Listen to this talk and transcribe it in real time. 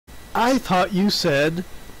I thought you said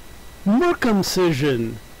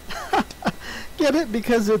circumcision. Get it?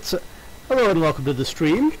 Because it's... Hello and welcome to the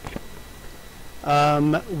stream.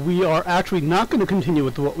 We are actually not going to continue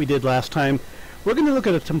with what we did last time. We're going to look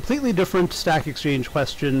at a completely different Stack Exchange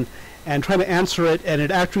question and try to answer it, and it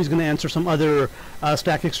actually is going to answer some other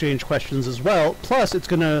Stack Exchange questions as well. Plus, it's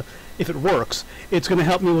going to, if it works, it's going to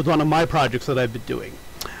help me with one of my projects that I've been doing.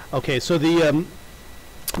 Okay, so the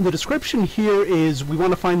description here is we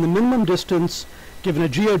want to find the minimum distance given a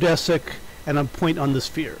geodesic and a point on the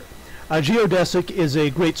sphere. A geodesic is a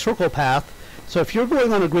great circle path, so if you're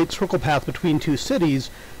going on a great circle path between two cities,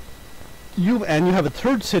 you have a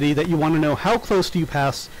third city that you want to know how close do you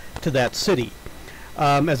pass to that city.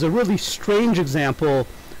 As a really strange example,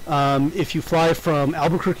 if you fly from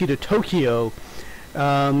Albuquerque to Tokyo,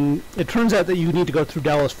 it turns out that you need to go through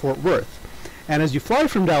Dallas-Fort Worth. And as you fly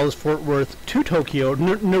from Dallas-Fort Worth to Tokyo,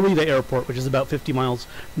 Narita Airport, which is about 50 miles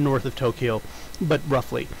north of Tokyo, but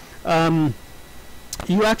roughly,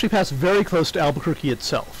 you actually pass very close to Albuquerque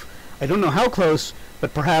itself. I don't know how close,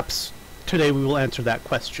 but perhaps today we will answer that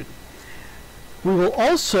question. We will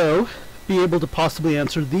also be able to possibly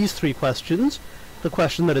answer these three questions. The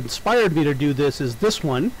question that inspired me to do this is this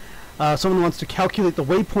one. Someone wants to calculate the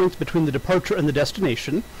waypoints between the departure and the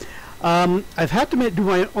destination. I've had to do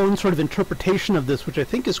my own sort of interpretation of this, which I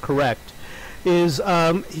think is correct. He has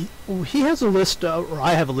a list, or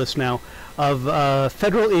I have a list now, of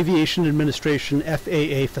Federal Aviation Administration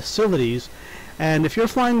FAA facilities, and if you're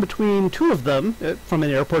flying between two of them, from an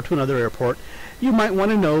airport to another airport, you might want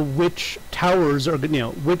to know which towers are,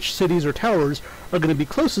 which cities or towers are going to be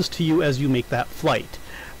closest to you as you make that flight.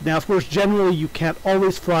 Now, of course, generally you can't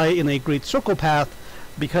always fly in a great circle path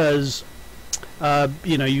because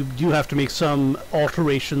you do have to make some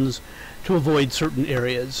alterations to avoid certain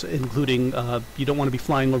areas, including you don't want to be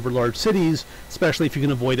flying over large cities, especially if you can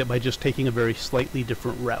avoid it by just taking a very slightly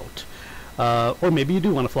different route. Or maybe you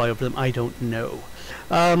do want to fly over them, I don't know.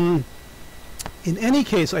 In any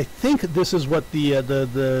case, I think this is what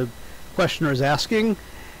the questioner is asking.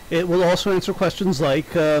 It will also answer questions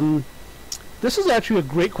like, this is actually a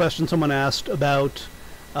great question someone asked about,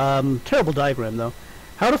 terrible diagram though,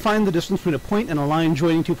 how to find the distance between a point and a line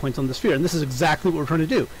joining 2 points on the sphere. And this is exactly what we're trying to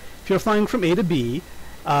do. If you're flying from A to B,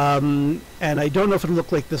 and I don't know if it'll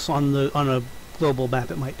look like this on a global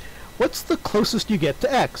map, it might. What's the closest you get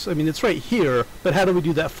to X? I mean, it's right here, but how do we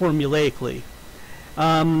do that formulaically?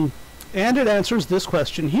 And it answers this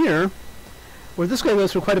question here, where this guy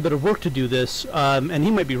goes through quite a bit of work to do this, and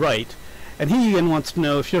he might be right. And he again wants to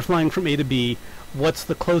know, if you're flying from A to B, what's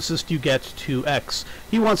the closest you get to X?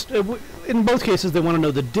 He wants to, in both cases, they want to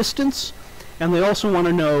know the distance, and they also want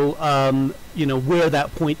to know, where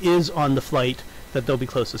that point is on the flight that they'll be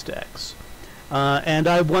closest to X. And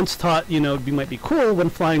I once thought, it might be cool when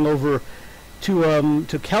flying over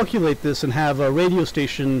to calculate this and have a radio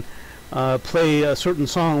station play a certain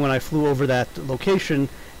song when I flew over that location.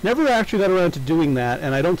 Never actually got around to doing that,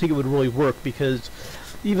 and I don't think it would really work because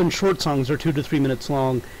even short songs are 2 to 3 minutes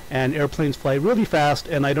long, and airplanes fly really fast,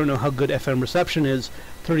 and I don't know how good FM reception is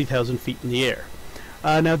 30,000 feet in the air.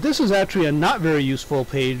 Now, this is actually a not very useful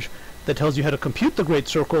page that tells you how to compute the Great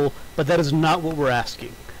Circle, but that is not what we're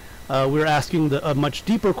asking. We're asking a much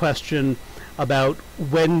deeper question about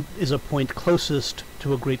when is a point closest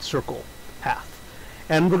to a Great Circle path.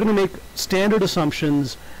 And we're going to make standard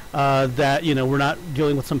assumptions that, we're not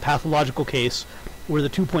dealing with some pathological case where the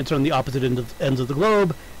 2 points are on the opposite ends of the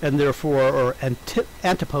globe, and therefore, or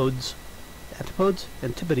antipodes,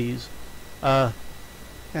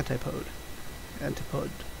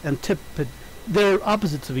 they're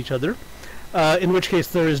opposites of each other, in which case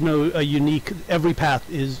there is no unique, every path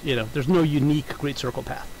is, there's no unique Great Circle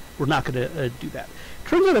path. We're not going to do that.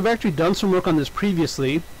 Turns out I've actually done some work on this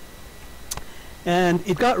previously, and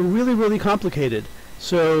it got really, really complicated.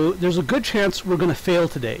 So there's a good chance we're going to fail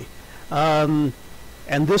today.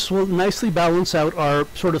 And this will nicely balance out our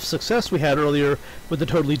sort of success we had earlier with a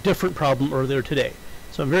totally different problem earlier today.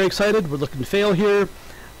 So I'm very excited. We're looking to fail here.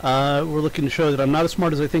 We're looking to show that I'm not as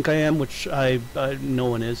smart as I think I am, which no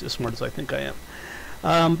one is as smart as I think I am.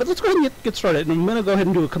 But let's go ahead and get started. And I'm going to go ahead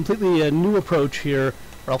and do a completely new approach here,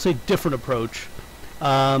 or I'll say different approach.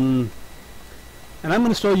 And I'm going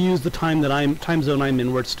to still use the time zone I'm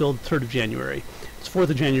in, where it's still the 3rd of January. It's 4th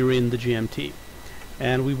of January in the GMT.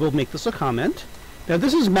 And we will make this a comment. Now,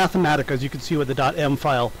 this is Mathematica, as you can see with the .m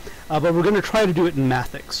file, but we're going to try to do it in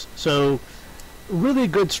Mathix. So, really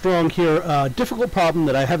good, strong here, difficult problem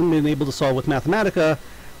that I haven't been able to solve with Mathematica,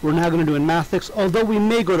 we're now going to do in Mathix, although we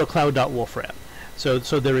may go to cloud.wolfram. So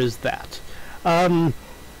there is that.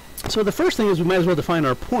 So the first thing is we might as well define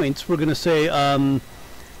our points. We're going to say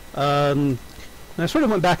And I sort of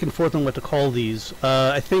went back and forth on what to call these.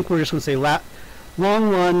 I think we're just going to say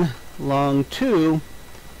long 1, long 2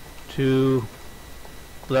 to...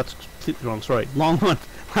 Well, that's completely wrong, sorry. Long 1,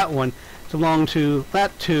 lat 1 to long 2,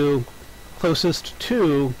 lat 2, closest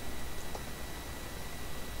to...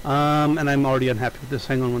 and I'm already unhappy with this.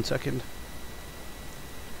 Hang on one second.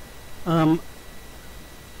 I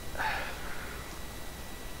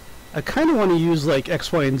kind of want to use like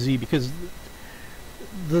X, Y, and Z because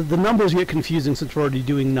the numbers get confusing since we're already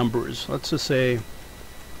doing numbers. Let's just say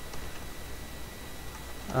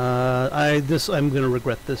I'm going to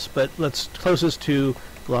regret this, but let's closest to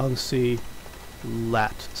long C,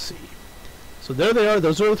 lat C. So there they are.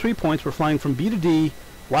 Those are the 3 points. We're flying from B to D.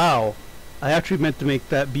 Wow. I actually meant to make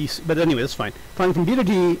that B, but anyway, that's fine. Flying from B to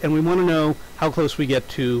D, and we want to know how close we get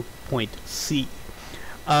to point C.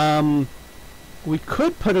 We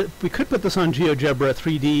could put this on GeoGebra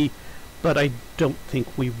 3D, but I don't think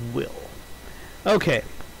we will. Okay.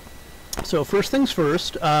 So first things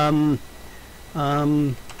first. We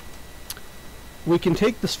can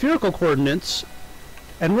take the spherical coordinates,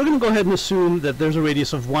 and we're going to go ahead and assume that there's a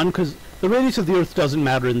radius of 1, because the radius of the Earth doesn't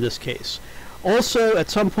matter in this case. Also, at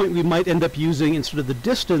some point we might end up using, instead of the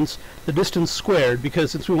distance squared,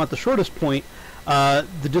 because since we want the shortest point,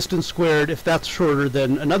 the distance squared, if that's shorter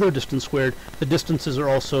than another distance squared, the distances are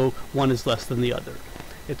also one is less than the other.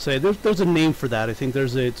 It's a there's a name for that. I think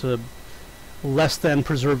it's a less than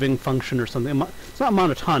preserving function or something. It's not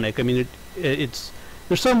monotonic. I mean, there's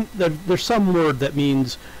some word that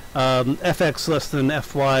means fx less than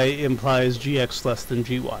fy implies gx less than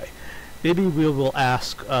gy. Maybe we will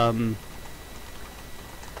ask.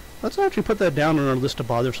 Let's actually put that down on our list to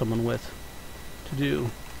bother someone with to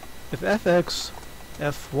do. If fx,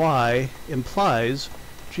 fy implies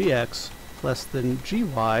gx less than gy,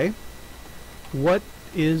 what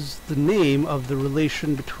is the name of the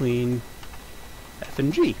relation between f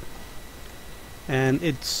and g? And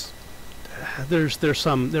it's there's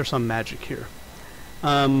some magic here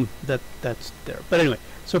that's there. But anyway,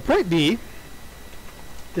 so point B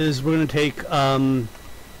is we're going to take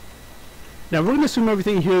now we're going to assume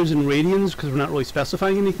everything here is in radians because we're not really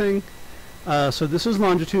specifying anything. So this is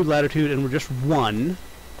longitude, latitude, and we're just 1.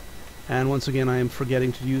 And once again, I am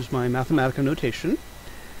forgetting to use my Mathematica notation.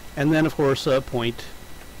 And then, of course, point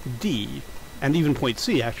D, and even point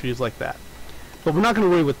C actually is like that. But we're not going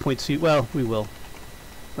to worry with point C. Well, we will.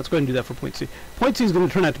 Let's go ahead and do that for point C. Point C is going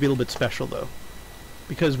to turn out to be a little bit special, though,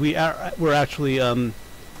 because we're not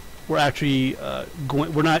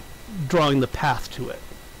drawing the path to it.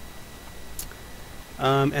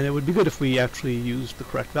 And it would be good if we actually used the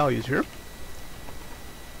correct values here.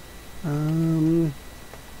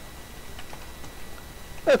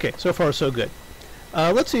 Okay, so far so good.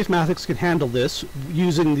 Let's see if Mathix can handle this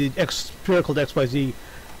using the spherical XYZ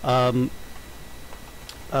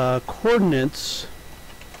coordinates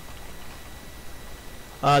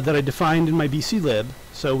that I defined in my BC lib.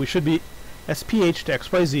 So we should be SPH to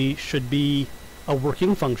XYZ should be a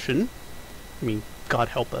working function. I mean, God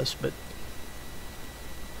help us, but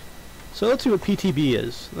so let's see what PTB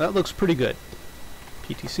is. That looks pretty good.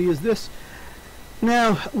 PTC is this.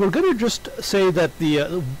 Now, we're going to just say that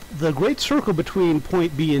the great circle between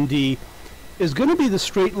point B and D is going to be the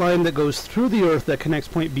straight line that goes through the Earth that connects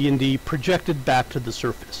point B and D projected back to the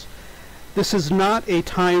surface. This is not a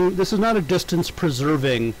distance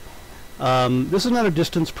preserving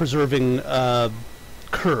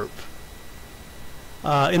curve.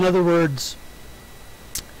 In other words,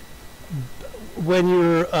 when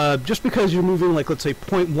you're just because you're moving, like, let's say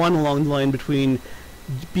 0.1 along the line between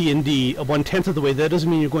B and D 1/10 of the way, that doesn't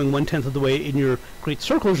mean you're going 1/10 of the way in your great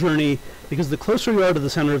circle journey, because the closer you are to the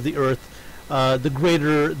center of the Earth, the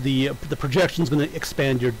greater the projection is going to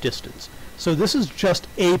expand your distance. So this is just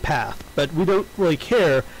a path, but we don't really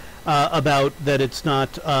care about that it's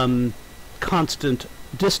not constant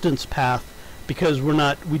distance path, because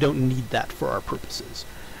we don't need that for our purposes.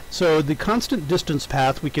 So the constant distance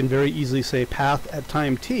path, we can very easily say path at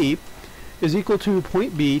time t is equal to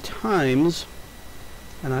point B times,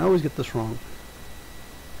 and I always get this wrong.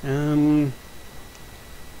 I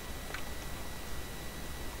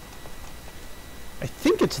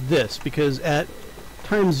think it's this, because at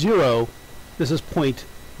time 0, this is point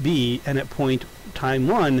B, and at point time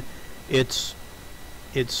 1, it's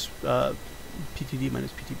PTD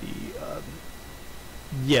minus PTB.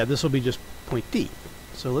 Yeah, this will be just point D.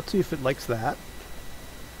 So let's see if it likes that.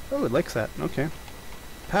 Oh, it likes that. Okay.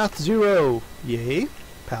 Path 0. Yay.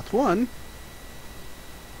 Path 1.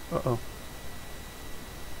 Uh-oh.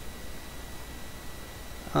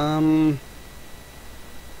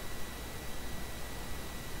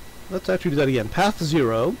 let's actually do that again. Path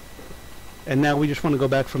 0, and now we just want to go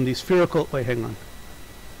back from the spherical... Wait, hang on.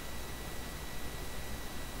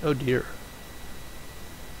 Oh dear.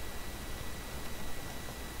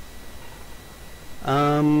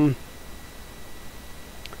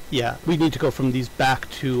 Yeah, we need to go from these back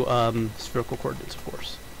to spherical coordinates, of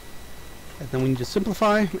course. And then we need to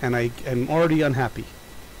simplify, and I am already unhappy.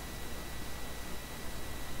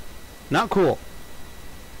 Not cool.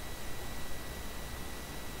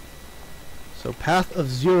 So path of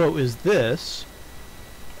 0 is this.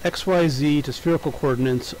 XYZ to spherical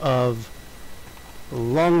coordinates of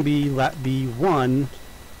long B, lat B1.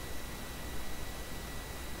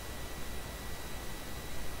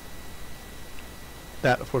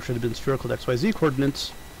 That, of course, should have been spherical to XYZ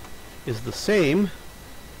coordinates, is the same.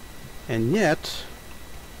 And yet,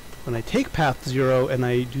 when I take path 0 and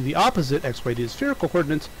I do the opposite, XYZ to spherical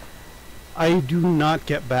coordinates, I do not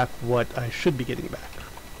get back what I should be getting back.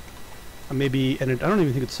 Maybe, and I don't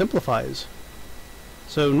even think it simplifies.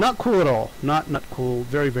 So not cool at all. Not cool.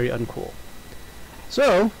 Very, very uncool.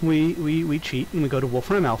 So we cheat and we go to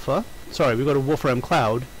Wolfram Alpha. Sorry, we go to Wolfram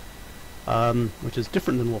Cloud, which is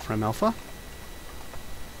different than Wolfram Alpha.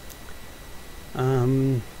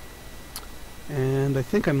 And I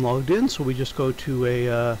think I'm logged in, so we just go to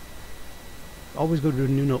a always go to a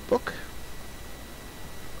new notebook.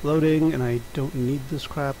 Loading, and I don't need this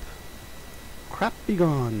crap. Crap be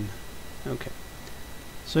gone. Okay.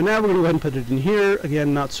 So now we're going to go ahead and put it in here.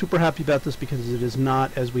 Again, not super happy about this because it is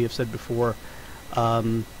not, as we have said before,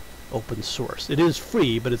 open source. It is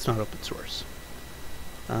free, but it's not open source.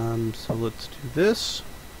 So let's do this.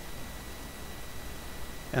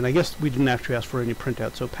 And I guess we didn't actually ask for any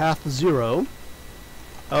printout. So path 0.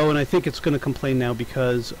 Oh, and I think it's going to complain now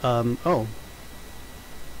because, okay.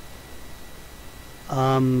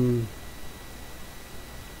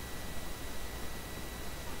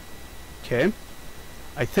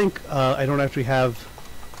 I think I don't actually have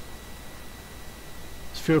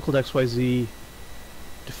spherical XYZ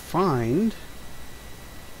defined.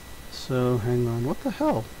 So hang on, what the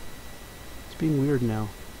hell? It's being weird now.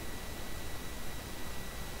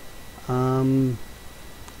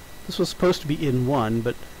 This was supposed to be in 1,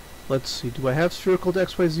 but let's see. Do I have spherical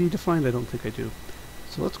XYZ defined? I don't think I do.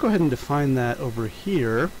 So let's go ahead and define that over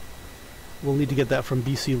here. We'll need to get that from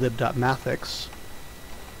bclib.mathx.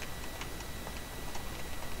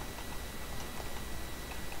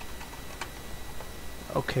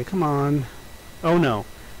 Okay, come on. Oh no,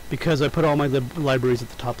 because I put all my libraries at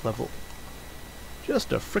the top level. Just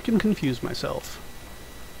to frickin' confuse myself.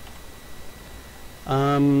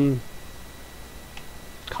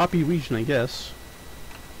 Copy region, I guess.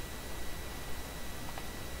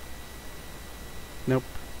 Nope.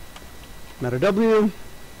 Matter W.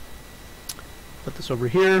 Put this over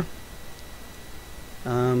here.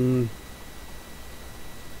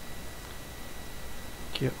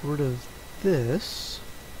 Get rid of this.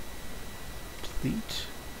 Delete.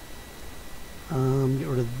 Get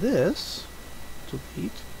rid of this.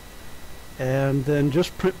 Delete. And then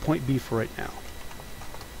just print point B for right now.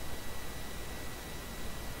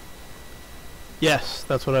 Yes,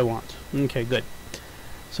 that's what I want. Okay, good.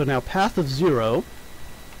 So now path of 0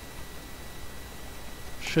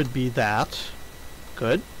 should be that.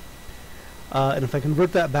 Good. And if I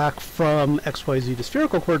convert that back from XYZ to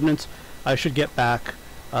spherical coordinates, I should get back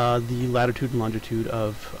the latitude and longitude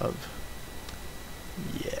of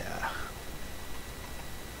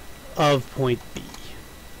point B.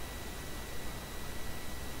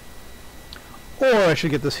 Or I should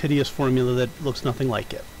get this hideous formula that looks nothing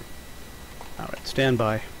like it. Alright, stand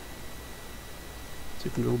by. So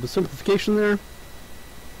you can do a little bit of simplification there.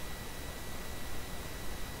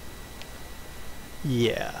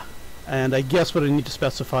 Yeah. And I guess what I need to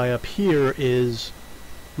specify up here is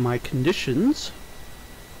my conditions.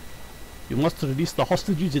 You must release the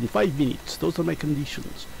hostages in 5 minutes. Those are my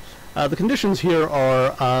conditions. The conditions here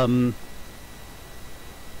are,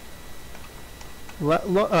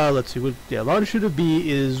 let's see, longitude of B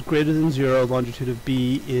is greater than 0, longitude of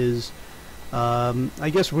B is, I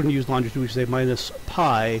guess we're going to use longitude, we say minus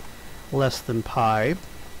pi, less than pi.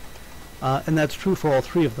 And that's true for all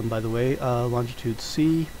 3 of them, by the way. Longitude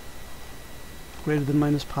C, greater than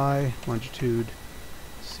minus pi, longitude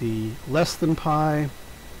C, less than pi.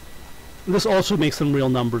 This also makes them real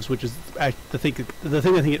numbers, which is the thing I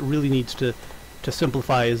think it really needs to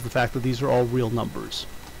simplify is the fact that these are all real numbers.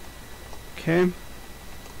 Okay.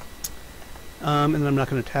 And then I'm not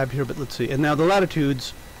going to tab here, but let's see. And now the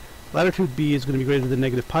latitudes. Latitude B is going to be greater than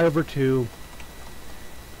negative pi over 2.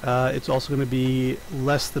 It's also going to be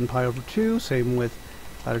less than pi over 2. Same with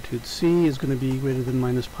latitude C is going to be greater than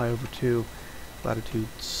minus pi over 2. latitude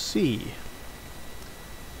C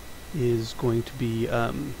is going to be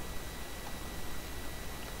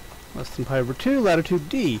less than pi over 2, latitude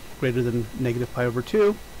D greater than negative pi over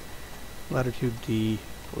 2, latitude D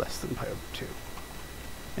less than pi over 2.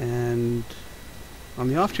 And on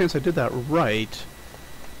the off chance I did that right,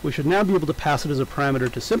 we should now be able to pass it as a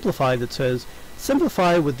parameter to simplify that says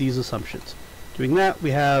simplify with these assumptions. Doing that,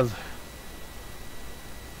 we have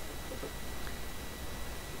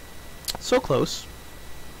so close.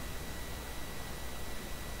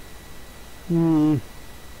 So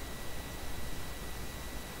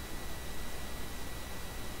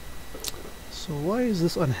why is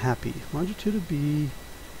this unhappy? Longitude of B.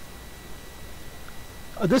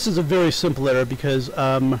 This is a very simple error because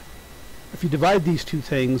if you divide these two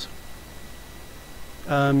things,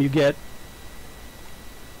 you get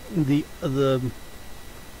the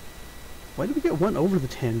why do we get 1 over the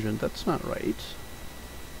tangent? That's not right.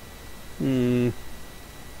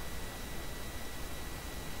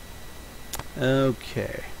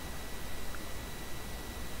 Okay.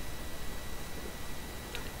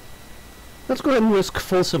 Let's go ahead and risk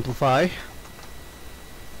full simplify.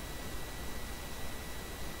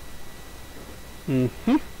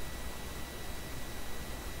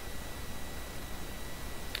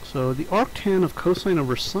 So the arctan of cosine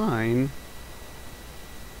over sine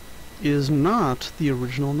is not the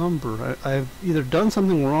original number. I've either done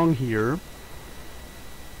something wrong here,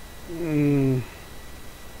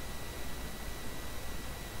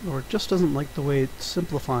 or it just doesn't like the way it's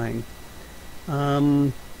simplifying.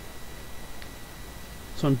 So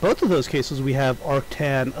in both of those cases we have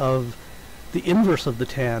arctan of the inverse of the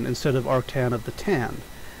tan instead of arctan of the tan,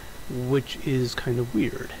 which is kind of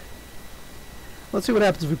weird. Let's see what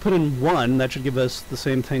happens if we put in 1. That should give us the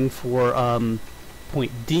same thing for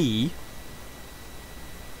point D.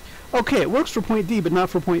 Okay, it works for point D, but not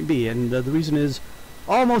for point B, and the reason is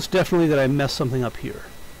almost definitely that I messed something up here.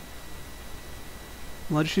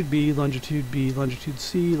 Longitude B, longitude B, longitude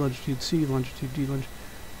C, longitude C, longitude D, longitude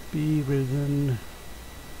B greater than...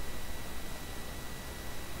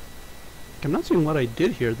 I'm not seeing what I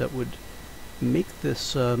did here that would make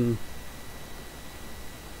this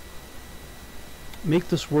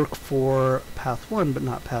work for path 1 but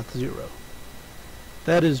not path 0.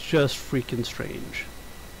 That is just freaking strange.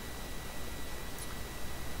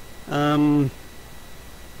 So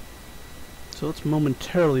let's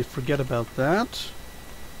momentarily forget about that.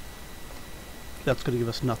 That's going to give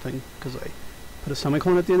us nothing because I put a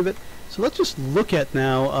semicolon at the end of it. So let's just look at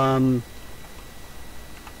now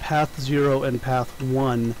path 0 and path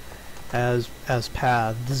 1 as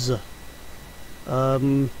paths.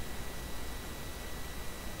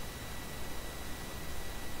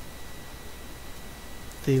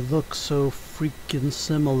 They look so freaking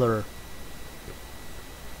similar.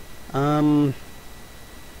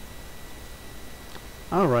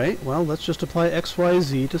 Alright, well, let's just apply x, y,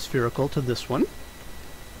 z to spherical to this one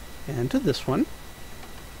and to this one.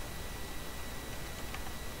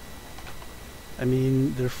 I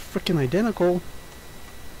mean, they're frickin' identical.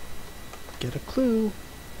 Get a clue.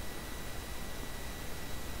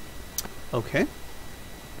 Okay.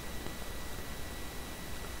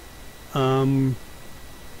 And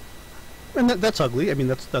that's ugly. I mean,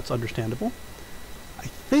 that's understandable. I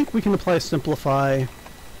think we can apply simplify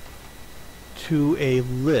to a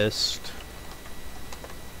list.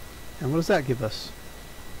 And what does that give us?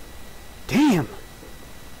 Damn!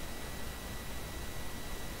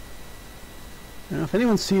 Now, if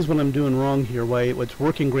anyone sees what I'm doing wrong here, why it's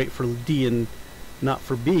working great for D and not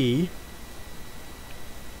for B,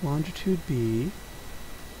 longitude B,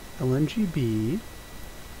 LNG B,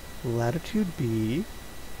 latitude B,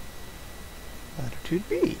 latitude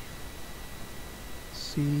B,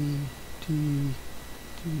 C, D, D.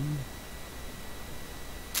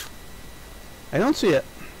 I don't see it.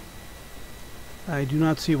 I do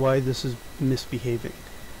not see why this is misbehaving.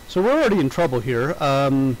 So we're already in trouble here.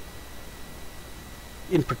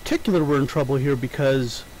 In particular, we're in trouble here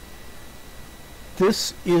because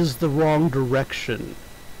this is the wrong direction.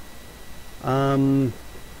 In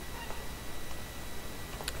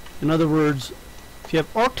other words, if you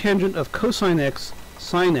have arctangent of cosine x,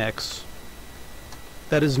 sine x,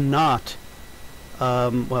 that is not,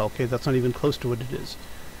 well, okay, that's not even close to what it is.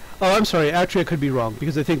 Oh, I'm sorry, actually I could be wrong,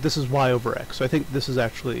 because I think this is y over x, so I think this is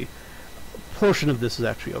actually, a portion of this is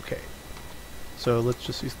actually okay. So let's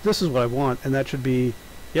just see, this is what I want, and that should be,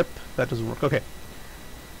 yep, that doesn't work, okay.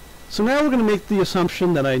 So now we're going to make the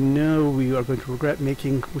assumption that I know we are going to regret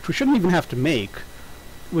making, which we shouldn't even have to make,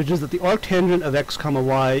 which is that the arctangent of x comma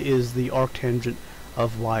y is the arctangent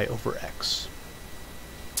of y over x.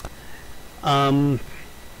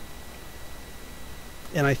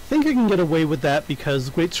 And I think I can get away with that because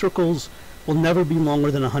great circles will never be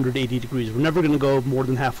longer than 180 degrees. We're never going to go more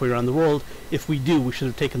than halfway around the world. If we do, we should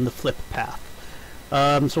have taken the flip path.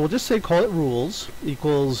 So we'll just say call it rules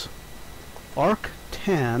equals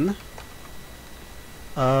arctan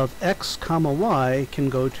of x comma y can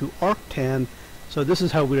go to arctan. So this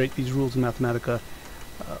is how we write these rules in Mathematica.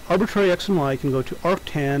 Arbitrary x and y can go to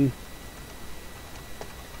arctan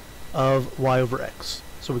of y over x.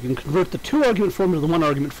 So we can convert the two argument form to the one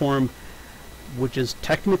argument form, which is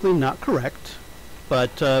technically not correct,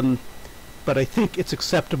 but I think it's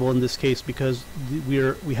acceptable in this case because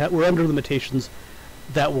we're under limitations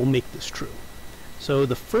that will make this true. So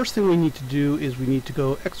the first thing we need to do is we need to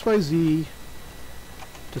go xyz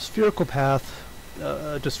to spherical path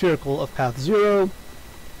to spherical of path 0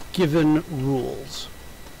 given rules.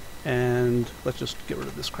 And let's just get rid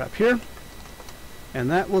of this crap here.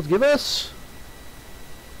 And that will give us...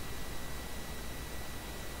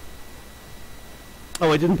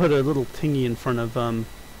 Oh, I didn't put a little thingy in front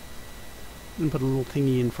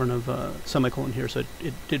of semicolon here, so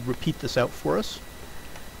it did repeat this out for us.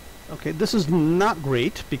 Okay, this is not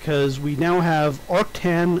great because we now have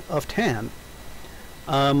arctan of tan.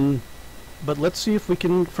 But let's see if we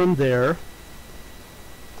can, from there,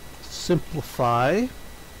 simplify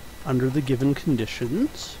under the given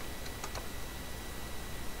conditions.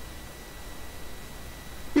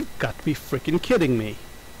 You've got to be freaking kidding me.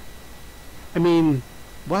 I mean,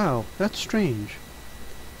 wow, that's strange.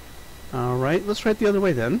 Alright, let's try it the other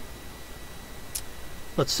way then.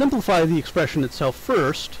 Let's simplify the expression itself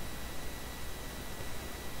first,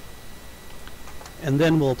 and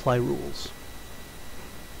then we'll apply rules.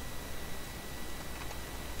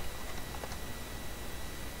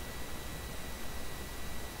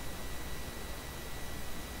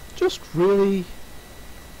 Just really...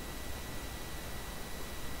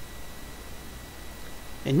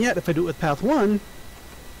 And yet, if I do it with path 1,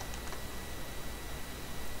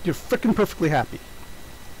 you're frickin' perfectly happy.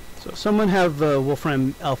 So someone have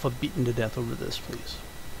Wolfram Alpha beaten to death over this, please.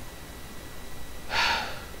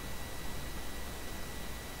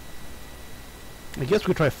 I guess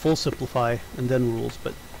we try full simplify and then rules,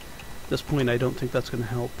 but at this point I don't think that's going to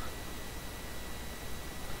help.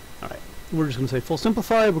 Alright, we're just going to say full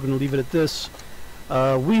simplify, we're going to leave it at this.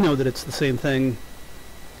 We know that it's the same thing.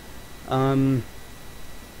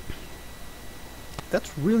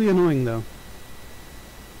 That's really annoying, though.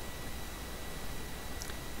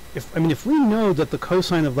 If we know that the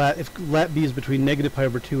cosine of lat, if lat b is between negative pi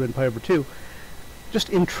over 2 and pi over 2, just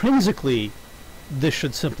intrinsically, this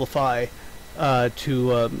should simplify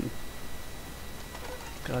to,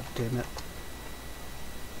 God damn it.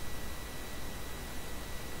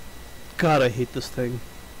 God, I hate this thing.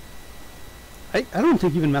 I don't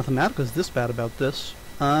think even Mathematica is this bad about this.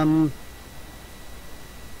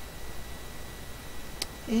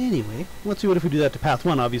 Anyway, let's see what if we do that to path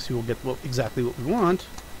 1. Obviously we'll get exactly what we want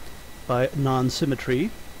by non-symmetry.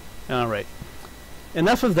 Alright.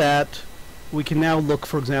 Enough of that. We can now look,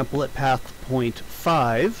 for example, at path point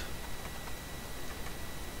 5.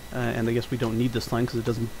 And I guess we don't need this line because it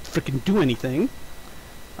doesn't frickin' do anything.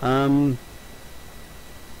 And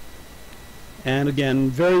again,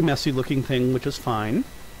 very messy looking thing, which is fine.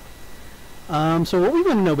 So what we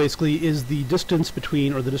want to know basically is the distance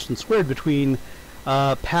between, or the distance squared between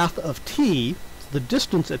path of t, the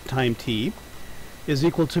distance at time t, is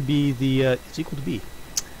equal to b the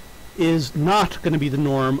is not going to be the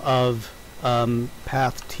norm of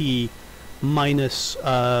path t minus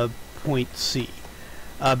point c,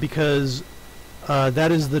 because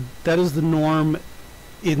that is the norm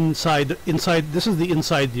inside. This is the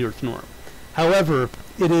inside the Earth norm. However,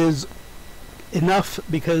 it is enough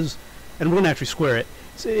because, and we're going to actually square it.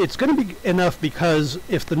 It's going to be enough because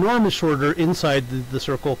if the norm is shorter inside the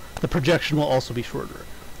circle, the projection will also be shorter.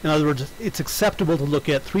 In other words, it's acceptable to look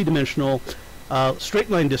at three-dimensional straight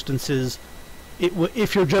line distances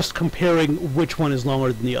if you're just comparing which one is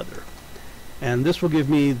longer than the other. And this will give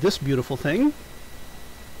me this beautiful thing.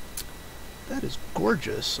 That is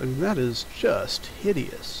gorgeous. I mean, that is just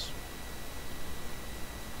hideous.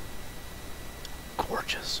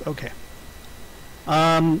 Gorgeous. Okay.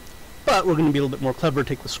 But we're going to be a little bit more clever,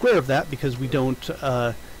 take the square of that, because all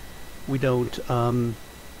we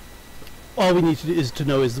need to do is to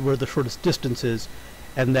know is where the shortest distance is,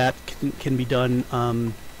 and that can be done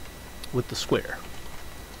with the square.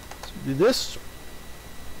 So do this,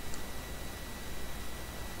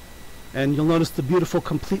 and you'll notice the beautiful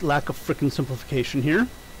complete lack of frickin' simplification here.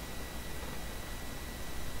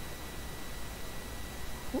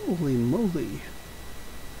 Holy moly.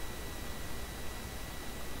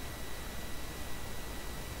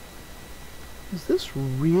 Is this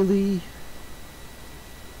really...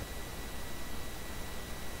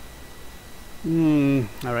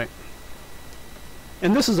 alright.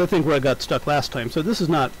 And this is, I think, where I got stuck last time, so this is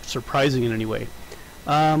not surprising in any way.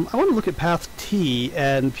 I want to look at path T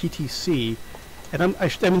and PTC, and I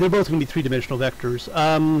mean, they're both going to be three-dimensional vectors.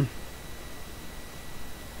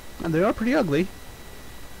 And they are pretty ugly.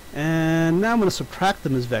 And now I'm going to subtract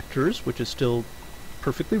them as vectors, which is still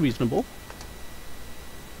perfectly reasonable.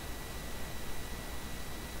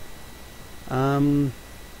 And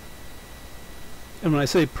when I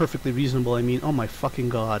say perfectly reasonable, I mean, oh my fucking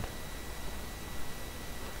god.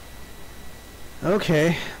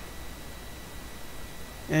 Okay.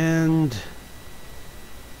 And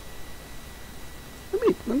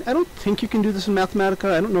I don't think you can do this in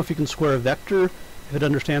Mathematica. I don't know if you can square a vector, if it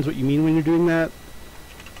understands what you mean when you're doing that.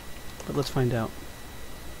 But let's find out.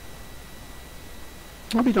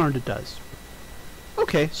 I'll be darned it does.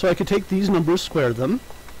 Okay, so I could take these numbers, square them.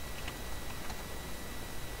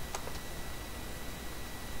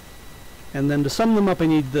 And then to sum them up, I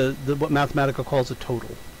need the what Mathematica calls a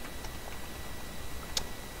total.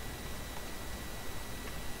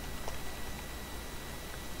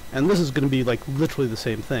 And this is going to be like literally the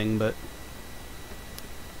same thing, but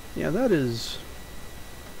yeah, that is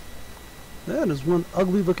one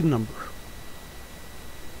ugly looking number.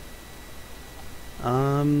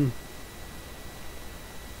 And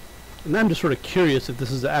I'm just sort of curious if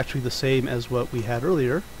this is actually the same as what we had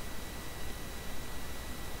earlier.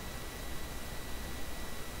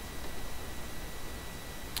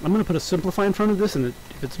 I'm going to put a simplify in front of this, and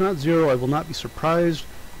if it's not 0, I will not be surprised,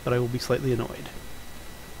 but I will be slightly annoyed.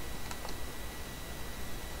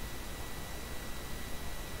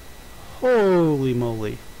 Holy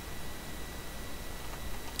moly.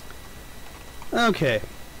 Okay.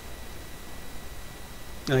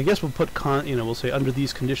 And I guess we'll put we'll say under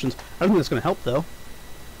these conditions. I don't think that's going to help, though.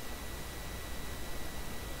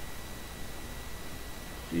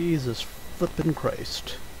 Jesus flippin'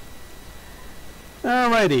 Christ.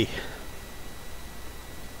 Alrighty.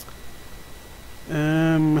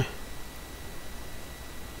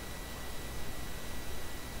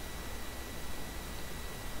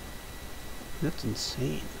 That's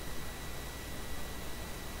insane.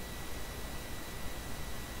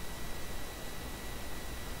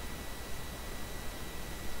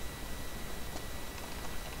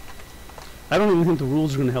 I don't even think the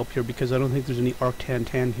rules are going to help here because I don't think there's any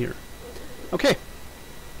arctan here. Okay.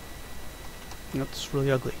 That's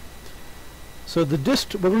really ugly. So the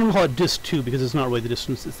we're going to call it dist2 because it's not really the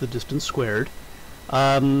distance, it's the distance squared.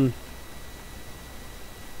 And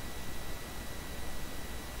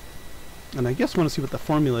I guess I want to see what the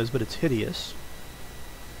formula is, but it's hideous.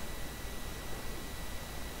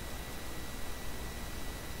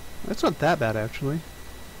 That's not that bad, actually.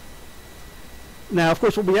 Now, of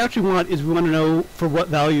course, what we actually want is we want to know for what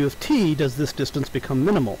value of t does this distance become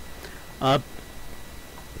minimal. I'm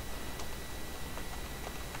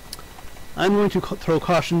going to throw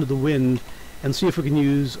caution to the wind and see if we can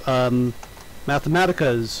use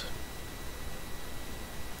Mathematica's...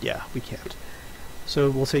 Yeah, we can't. So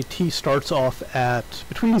we'll say t starts off at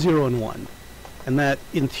between 0 and 1. And that,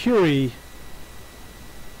 in theory,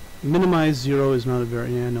 minimize 0 is not a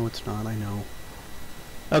very... Yeah, no, it's not, I know.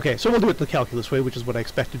 Okay, so we'll do it the calculus way, which is what I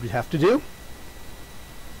expected we'd have to do.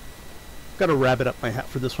 Got a rabbit up my hat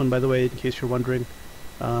for this one, by the way, in case you're wondering.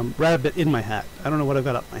 Rabbit in my hat. I don't know what I've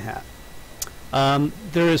got up my hat.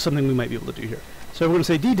 There is something we might be able to do here. So we're going to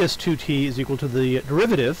say d dis2t is equal to the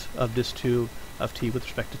derivative of dis2 of t with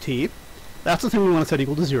respect to t. That's the thing we want to set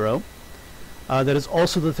equal to 0. That is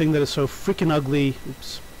also the thing that is so freaking ugly,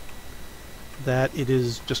 oops, that it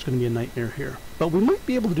is just going to be a nightmare here. But we might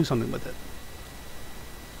be able to do something with it.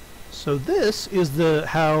 So this is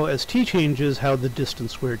how, as t changes, how the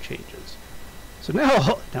distance squared changes. So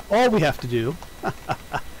now all we have to do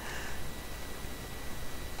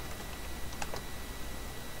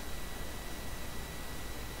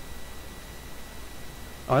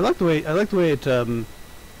I like the way it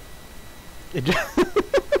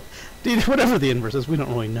whatever the inverse is, we don't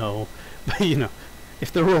really know. But you know,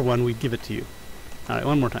 if there were one, we'd give it to you. Alright,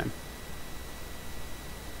 one more time.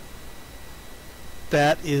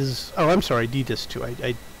 That is... Oh, I'm sorry, d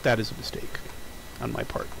dis2. That is a mistake on my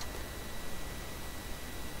part.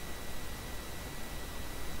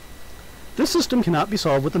 This system cannot be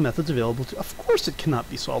solved with the methods available to... Of course it cannot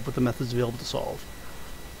be solved with the methods available to solve.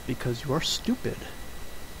 Because you are stupid.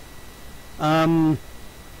 Another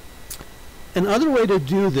way to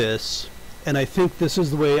do this, and I think this is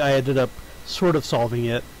the way I ended up sort of solving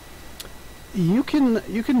it, you can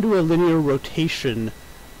do a linear rotation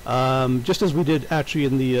just as we did actually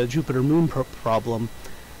in the Jupiter moon problem,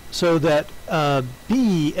 so that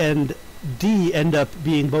B and D end up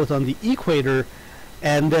being both on the equator,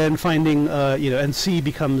 and then finding, and C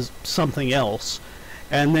becomes something else.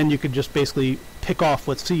 And then you could just basically pick off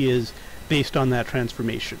what C is based on that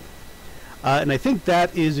transformation. And I think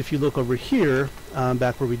that is, if you look over here,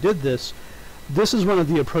 back where we did this, this is one of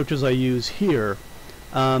the approaches I use here.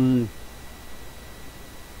 I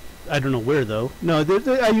don't know where, though. No,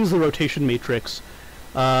 I use the rotation matrix.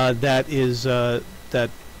 That is, I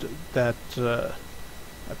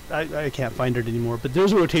can't find it anymore, but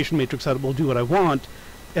there's a rotation matrix that will do what I want,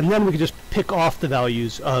 and then we can just pick off the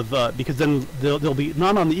values of, because then they'll be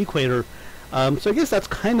not on the equator. So I guess that's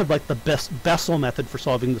kind of like the best Bessel method for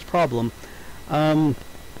solving this problem. But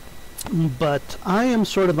I am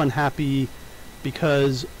sort of unhappy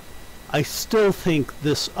because I still think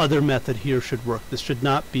this other method here should work. This should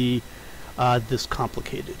not be this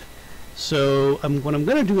complicated. So what I'm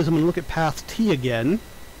going to do is I'm going to look at path T again,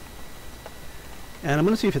 and I'm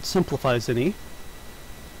going to see if it simplifies any.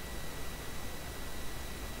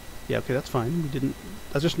 Yeah, okay, that's fine.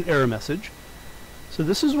 That's just an error message. So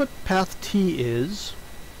this is what path T is.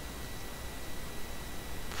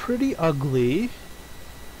 Pretty ugly.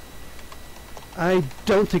 I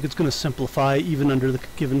don't think it's going to simplify even under the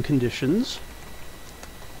given conditions.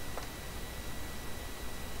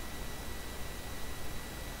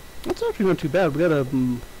 That's actually not too bad. We got a...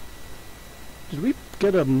 did we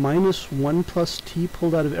get a -1 plus t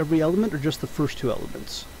pulled out of every element, or just the first two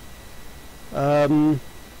elements? Well,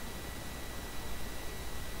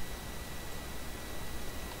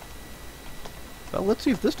 let's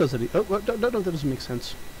see if this does any... Oh, no, that doesn't make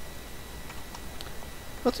sense.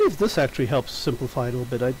 Let's see if this actually helps simplify it a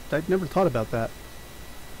little bit. I'd never thought about that.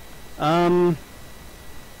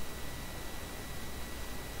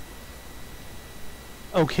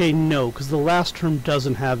 Okay, no, because the last term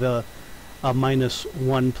doesn't have a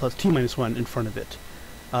 -1 plus t minus 1 in front of it.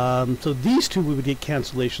 So these two we would get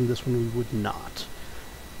cancellation, this one we would not.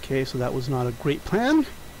 Okay, so that was not a great plan.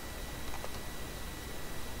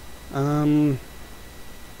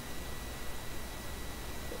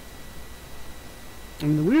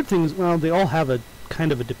 And the weird thing is, well, they all have a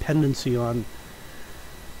kind of a dependency on...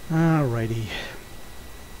 Alrighty.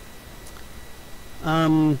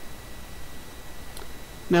 Now,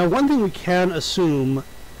 one thing we can assume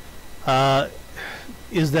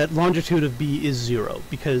is that longitude of B is 0,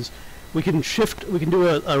 because we can do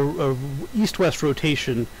a east-west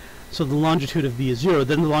rotation, so the longitude of B is 0,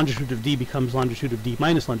 then the longitude of D becomes longitude of D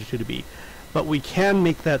minus longitude of B. But we can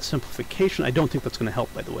make that simplification. I don't think that's going to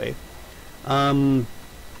help, by the way.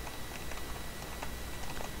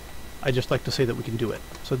 I just like to say that we can do it.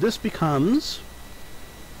 So this becomes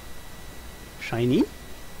shiny.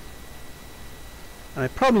 And I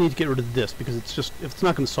probably need to get rid of this, because it's just, if it's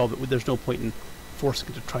not going to solve it, there's no point in forcing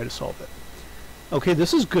it to try to solve it. Okay,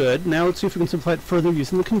 this is good. Now let's see if we can simplify it further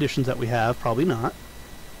using the conditions that we have. Probably not.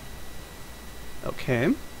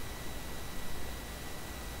 Okay.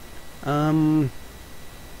 I'm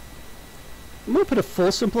going to put a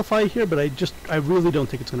full simplify here, but I really don't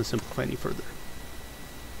think it's going to simplify any further.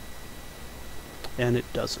 And it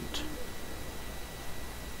doesn't.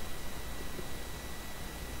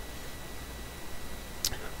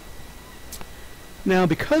 Now,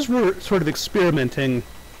 because we're sort of experimenting,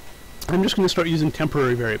 I'm just going to start using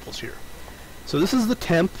temporary variables here. So this is the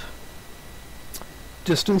temp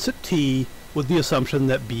distance at t with the assumption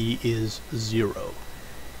that b is 0.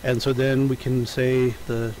 And so then we can say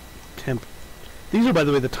the temp... These are, by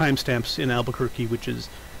the way, the timestamps in Albuquerque, which is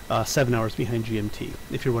 7 hours behind GMT,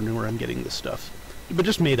 if you're wondering where I'm getting this stuff. But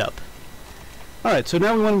just made up. Alright, so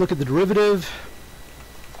now we want to look at the derivative.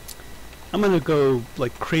 I'm going to go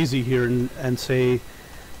like crazy here and say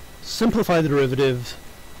simplify the derivative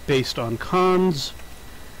based on cons,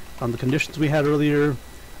 on the conditions we had earlier.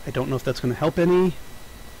 I don't know if that's going to help any.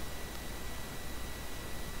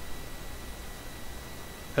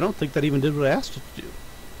 I don't think that even did what I asked it to do.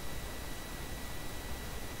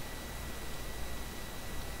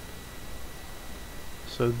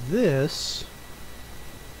 So this,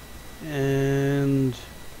 and...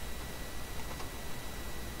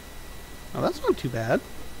 oh, that's not too bad.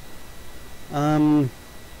 The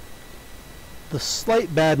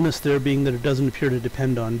slight badness there being that it doesn't appear to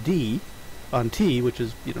depend on t, which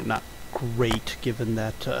is, not great, given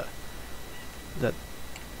that that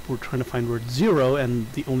we're trying to find where it's 0,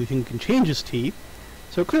 and the only thing that can change is t.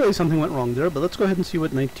 So clearly something went wrong there, but let's go ahead and see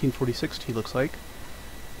what 1946 t looks like.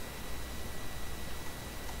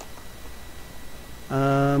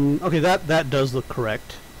 Okay, that does look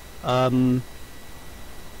correct.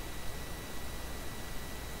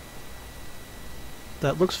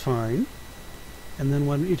 that looks fine. And then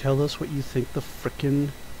why don't you tell us what you think the frickin'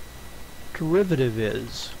 derivative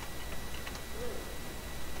is?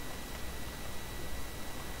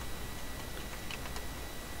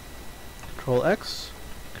 Control X,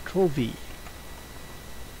 Control V.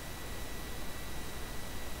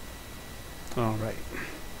 Alright.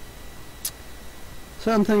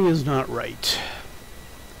 Something is not right.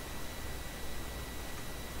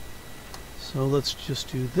 So let's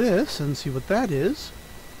just do this and see what that is.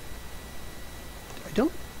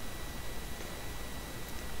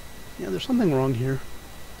 Yeah, there's something wrong here.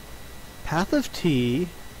 Path of t,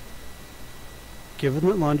 given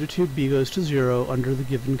that longitude b goes to 0 under the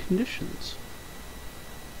given conditions.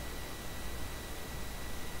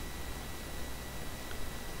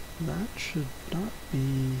 That should not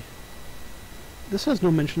be... This has no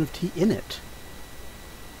mention of t in it.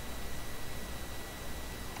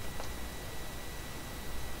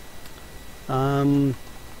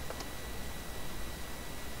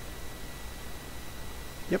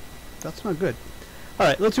 Yep, that's not good.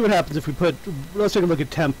 Alright, let's see what happens if we put... Let's take a look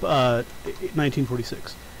at temp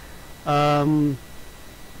 1946. So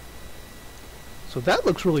that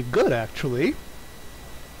looks really good, actually.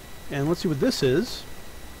 And let's see what this is.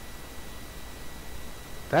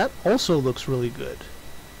 That also looks really good.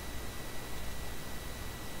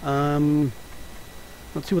 Let's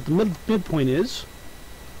see what the midpoint is.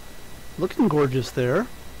 Looking gorgeous there.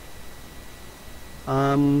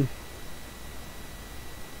 And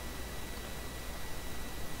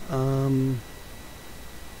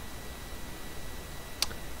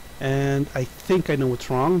I think I know what's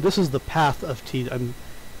wrong. This is the path of t. I'm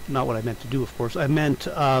not what I meant to do, of course. I meant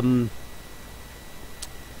the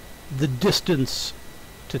distance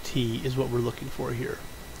to t is what we're looking for here.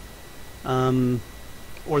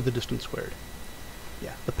 Or the distance squared.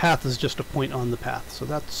 Yeah, the path is just a point on the path, so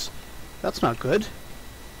that's not good.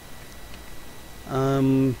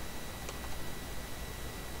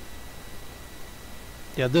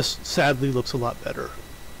 Yeah, this sadly looks a lot better.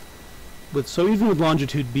 So even with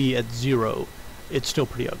longitude b at 0, it's still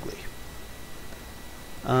pretty ugly.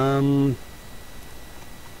 And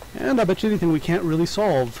I bet you anything we can't really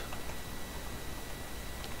solve.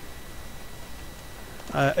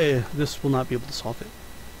 This will not be able to solve it.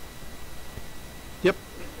 Yep.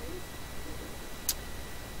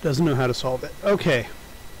 Doesn't know how to solve it. Okay.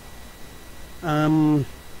 I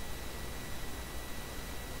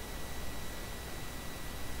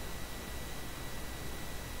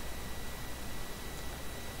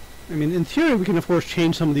mean, in theory, we can, of course,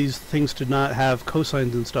 change some of these things to not have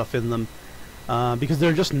cosines and stuff in them, because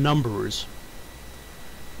they're just numbers.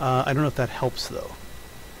 I don't know if that helps, though.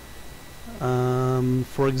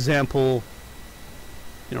 For example,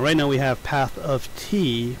 right now we have path of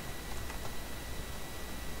t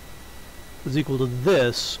is equal to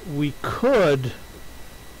this. We could,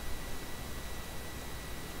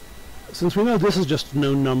 since we know this is just a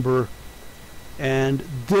known number, and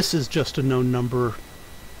this is just a known number,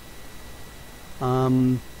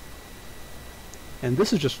 and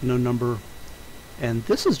this is just a known number, and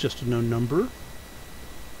this is just a known number,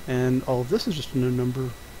 and all of this is just a known number.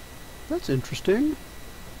 That's interesting.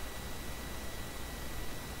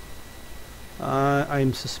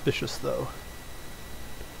 I'm suspicious, though.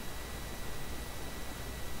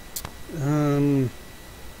 And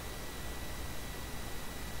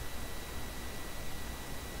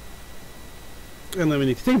I mean, if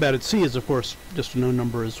you think about it, c is, of course, just a known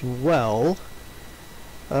number as well.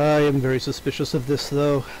 I am very suspicious of this,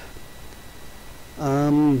 though. I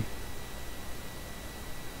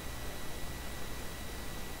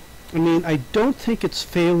mean, I don't think it's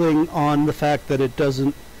failing on the fact that it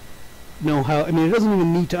doesn't know how... I mean, it doesn't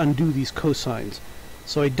even need to undo these cosines.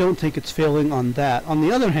 So I don't think it's failing on that. On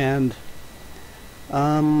the other hand,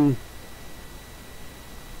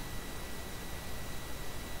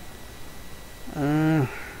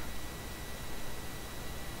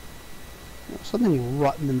 something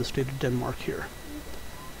rotten in the state of Denmark here.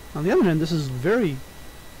 On the other hand, this is very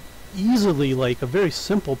easily like a very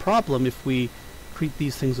simple problem if we treat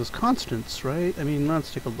these things as constants, right? I mean,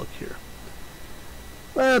 let's take a look here.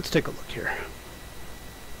 Let's take a look here.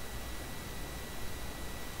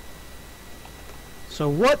 So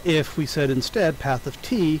what if we said instead path of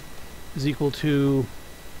t is equal to,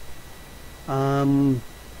 that's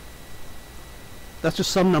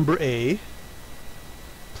just some number a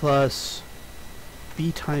plus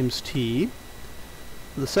b times t.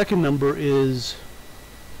 The second number is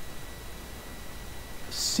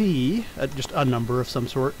c, just a number of some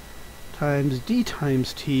sort, times d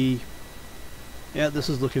times t. Yeah, this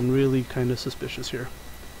is looking really kind of suspicious here.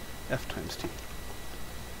 F times t.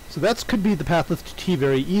 So that could be the path of t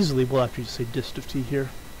very easily. We'll actually just say dist of t here.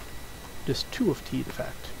 Dist2 of t, in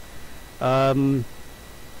fact. And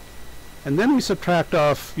then we subtract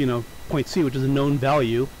off, you know, point c, which is a known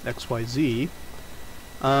value, x, y, z.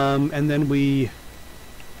 And then we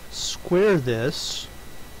square this.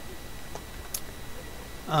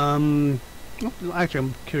 Well, actually,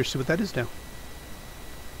 I'm curious to see what that is now.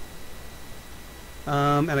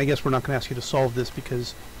 And I guess we're not going to ask you to solve this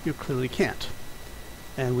because you clearly can't.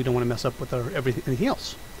 And we don't want to mess up with our anything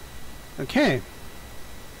else. Okay.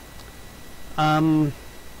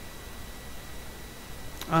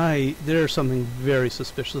 There's something very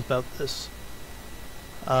suspicious about this.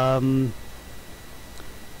 But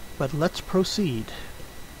let's proceed.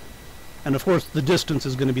 And of course, the distance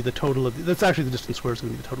is going to be the total of that's actually the distance squared is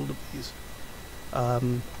going to be the total of these.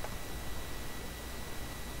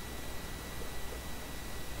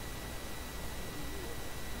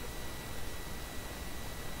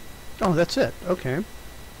 Oh, that's it. Okay.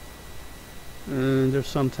 There's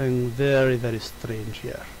something very, very strange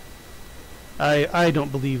here. I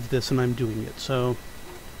don't believe this, and I'm doing it, so...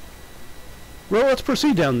 Well, let's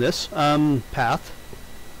proceed down this path.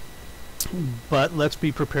 But let's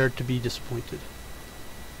be prepared to be disappointed.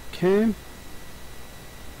 Okay.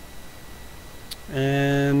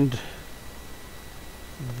 And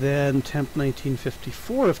then temp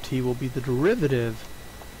 1954 of t will be the derivative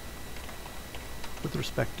with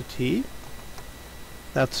respect to t.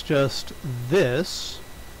 That's just this.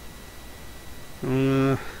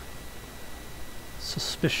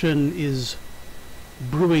 Suspicion is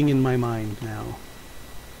brewing in my mind now.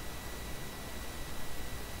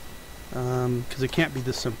 Because it can't be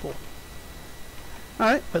this simple.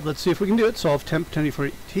 Alright, but let's see if we can do it. Solve temp 10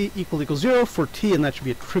 for t equals 0 for t, and that should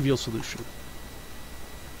be a trivial solution.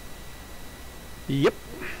 Yep.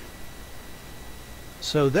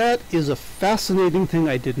 So that is a fascinating thing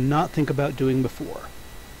I did not think about doing before.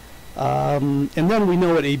 And then we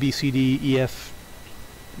know what A, B, C, D, E, F,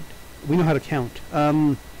 we know how to count.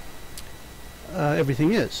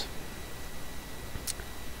 Everything is.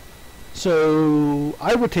 So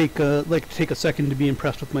I would like to take a second to be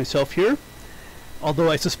impressed with myself here, although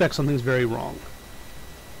I suspect something's very wrong.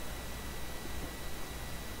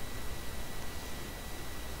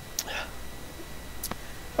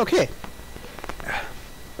 Okay.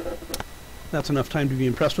 That's enough time to be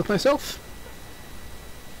impressed with myself.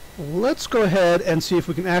 Let's go ahead and see if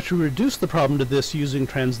we can actually reduce the problem to this using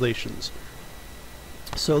translations.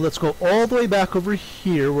 So let's go all the way back over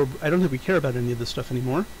here, where I don't think we care about any of this stuff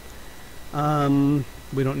anymore.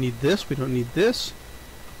 We don't need this, we don't need this.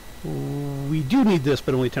 We do need this,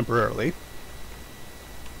 but only temporarily.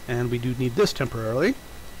 And we do need this temporarily.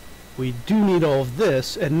 We do need all of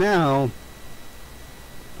this, and now...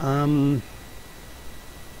 let's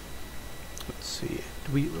see.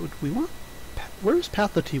 Do we want... Where's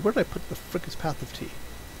path of t? Where did I put the frick is path of t?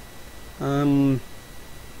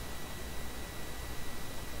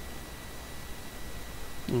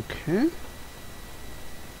 Okay.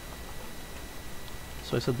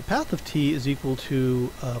 So I said the path of t is equal to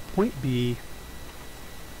point B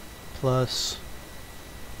plus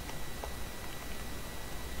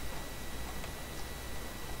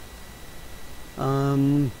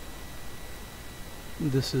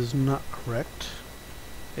this is not correct.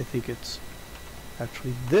 I think it's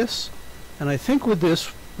actually this, and I think with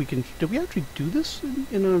this we can... Did we actually do this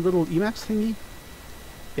in a little Emacs thingy?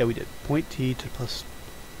 Yeah, we did. Point t to plus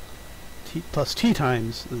t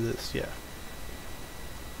times this, yeah.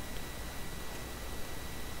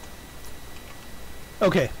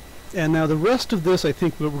 Okay, and now the rest of this I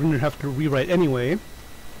think we're going to have to rewrite anyway.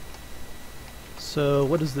 So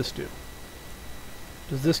what does this do?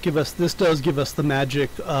 Does this give us... This does give us the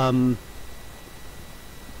magic...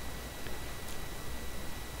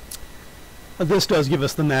 this does give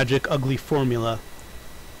us the magic ugly formula.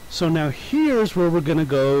 So now here's where we're going to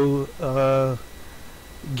go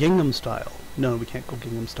Gangnam style. No, we can't go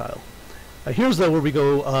Gangnam style. Here's though where we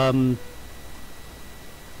go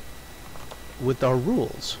with our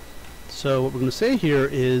rules. So what we're going to say here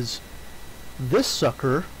is this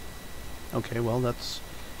sucker... Okay, well that's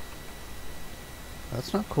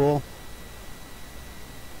not cool.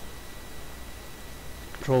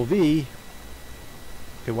 Control V.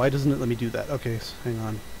 Okay, why doesn't it let me do that? Okay, so hang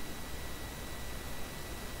on.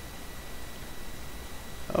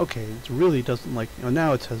 Okay, it really doesn't like... Oh,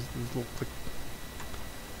 now it has this little quick...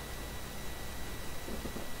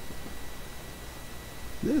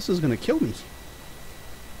 This is going to kill me.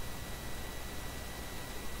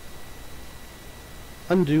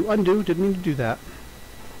 Undo, undo, didn't mean to do that.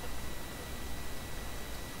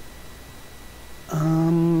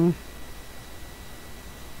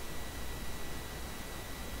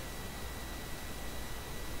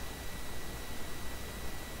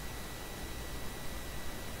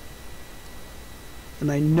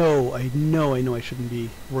 And I know I shouldn't be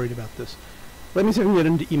worried about this. Let me see if I can get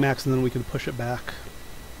into Emacs and then we can push it back.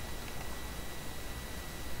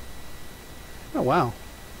 Oh, wow.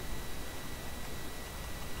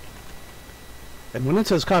 And when it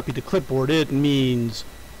says copy to clipboard, it means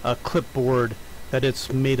a clipboard that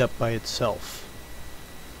it's made up by itself.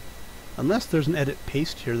 Unless there's an edit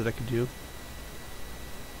paste here that I could do.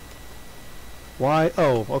 Why?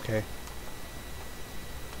 Oh, okay.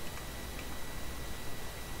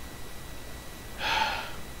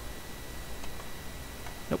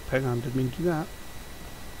 Nope, hang on, didn't mean to do that.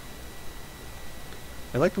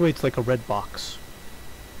 I like the way it's like a red box.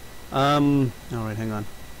 Alright, hang on.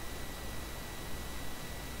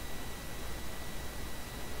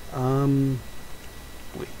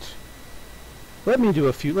 Wait. Let me go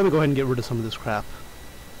ahead and get rid of some of this crap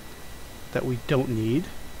that we don't need.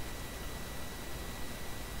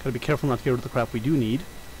 Gotta be careful not to get rid of the crap we do need.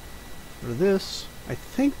 Get rid of this. I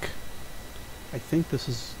think this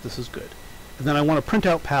is good. And then I want to print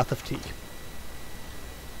out path of t.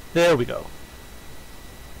 There we go.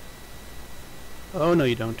 Oh, no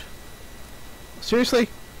you don't. Seriously?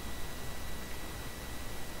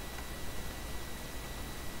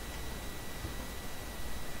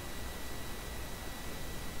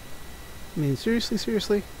 I mean,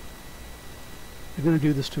 seriously? You're gonna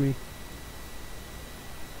do this to me?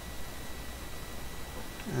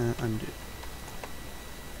 Undo.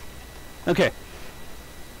 Okay.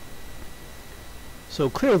 So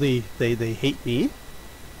clearly they hate me,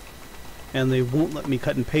 and they won't let me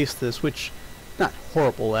cut and paste this, which not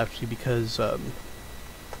horrible actually, because I'm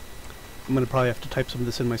gonna probably have to type some of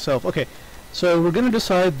this in myself. Okay, so we're gonna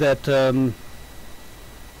decide that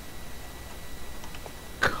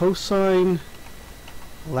cosine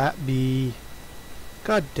lat b.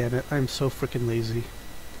 God damn it! I'm so freaking lazy.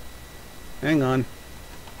 Hang on.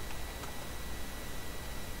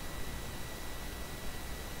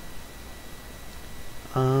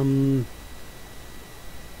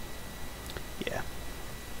 Yeah.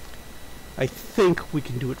 I think we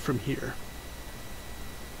can do it from here.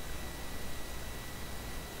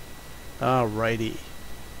 Alrighty.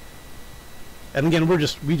 And again, we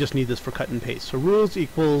just need this for cut and paste. So rules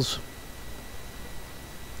equals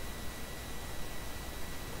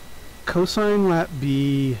cosine lat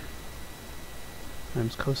b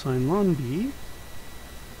times cosine ln b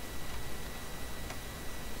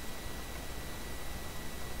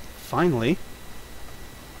finally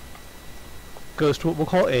goes to what we'll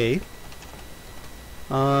call a.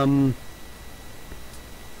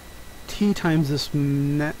 T times this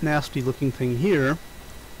nasty looking thing here.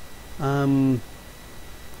 Hang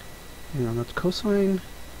on, that's cosine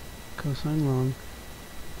ln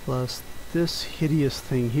plus this hideous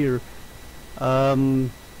thing here. Yeah,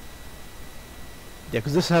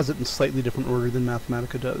 because this has it in slightly different order than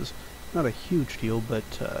Mathematica does. Not a huge deal, but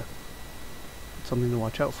it's something to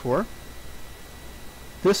watch out for.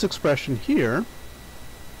 This expression here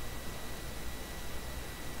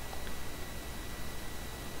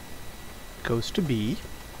goes to b,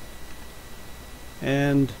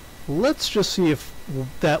 and let's just see if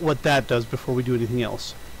what that does before we do anything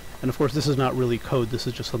else. And of course, this is not really code. This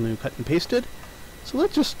is just something we cut and pasted. So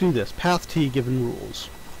let's just do this. Path t given rules.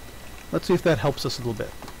 Let's see if that helps us a little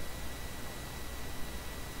bit.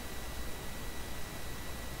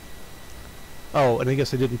 Oh, and I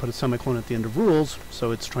guess I didn't put a semicolon at the end of rules,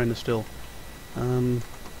 so it's trying to still...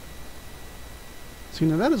 See,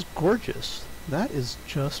 now that is gorgeous. That is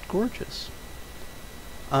just gorgeous.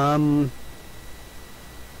 That's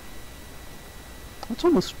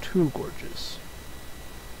almost too gorgeous.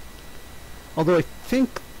 Although I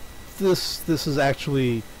think this is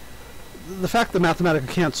actually... The fact that Mathematica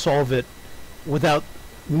can't solve it without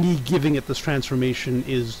me giving it this transformation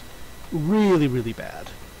is really, really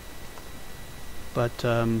bad. But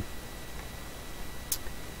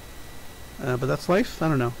that's life? I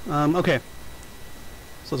don't know. Okay.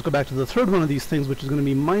 So let's go back to the third one of these things, which is going to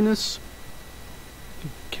be minus... Be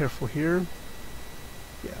careful here.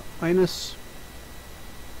 Yeah, minus...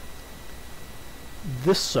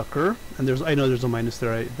 this sucker, and I know there's a minus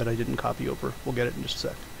there that I didn't copy over. We'll get it in just a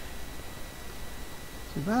sec.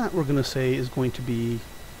 So that we're going to say is going to be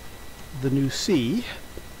the new C,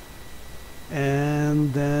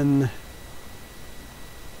 and then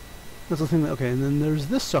that's the thing that, okay, and then there's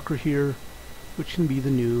this sucker here, which can be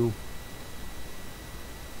the new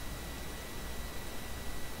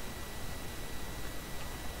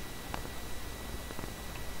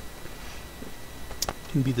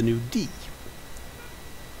D.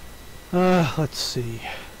 Let's see.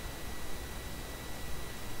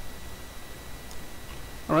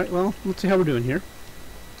 Alright, well, let's see how we're doing here.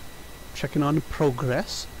 checking on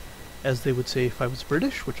progress, as they would say if I was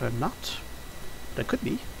British, which I'm not, but I could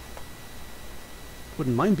be.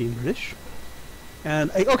 Wouldn't mind being British.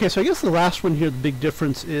 And, okay, so I guess the last one here, the big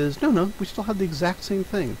difference is, no, we still have the exact same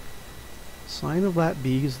thing. Sine of lat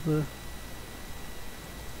b is the...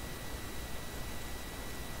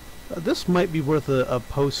 this might be worth a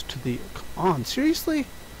post to the... Come on, seriously?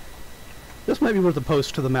 This might be worth a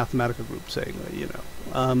post to the Mathematica group saying, you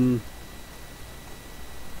know,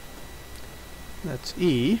 that's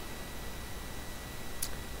E.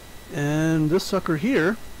 And this sucker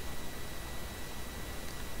here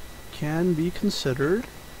can be considered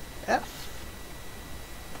F.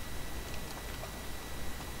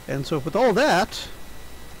 And so with all that,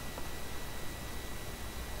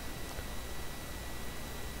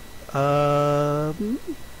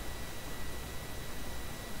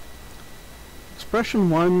 expression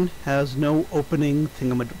 1 has no opening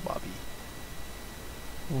thingamajobobby.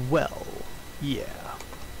 Well, yeah.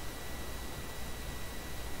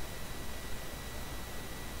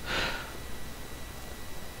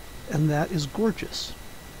 And that is gorgeous.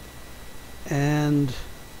 And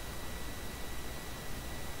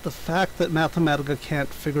the fact that Mathematica can't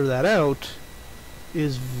figure that out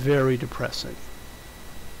is very depressing.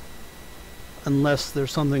 Unless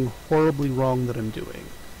there's something horribly wrong that I'm doing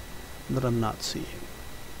that I'm not seeing.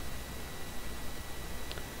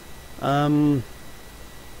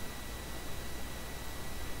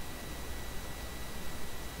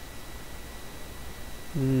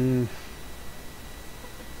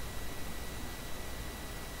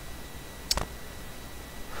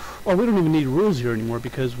 Well, we don't even need rules here anymore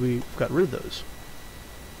because we've got rid of those.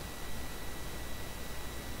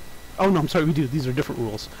 Oh no, I'm sorry, we do. These are different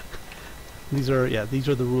rules. These are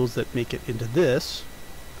the rules that make it into this.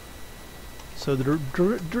 So the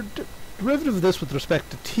derivative of this with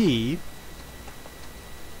respect to t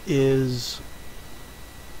is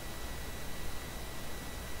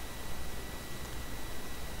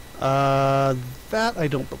that I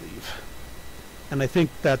don't believe. And I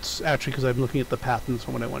think that's actually because I'm looking at the path and that's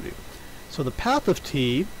what I want to do. So the path of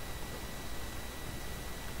t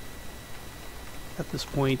at this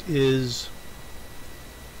point is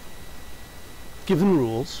given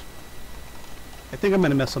rules. I think I'm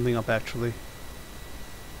going to mess something up actually.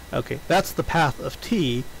 Okay, that's the path of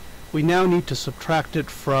t. We now need to subtract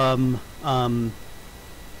it from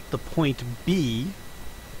the point B.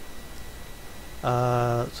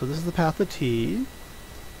 So this is the path of t.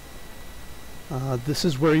 This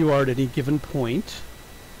is where you are at any given point.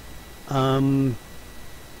 And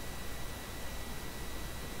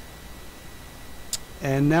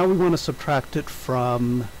now we want to subtract it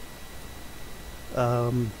from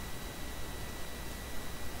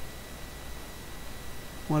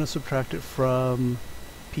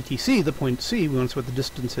PTC, the point C. We want to see what the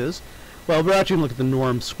distance is. Well, we're actually going to look at the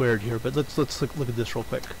norm squared here, but let's look at this real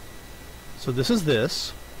quick. So this is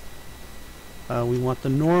this. We want the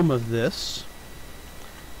norm of this.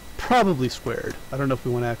 Probably squared. I don't know if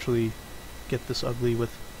we want to actually get this ugly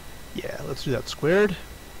with... Yeah, let's do that squared.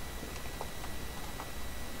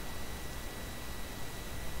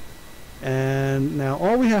 And now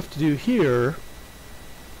all we have to do here...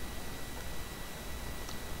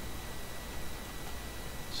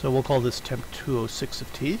 So we'll call this temp 206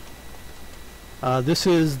 of t. This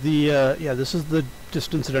is the this is the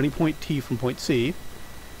distance at any point t from point C.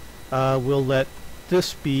 We'll let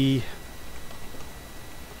this be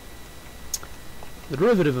the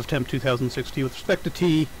derivative of temp 2060 with respect to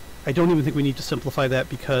t. I don't even think we need to simplify that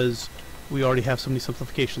because we already have so many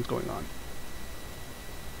simplifications going on.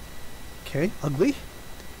 Okay, ugly.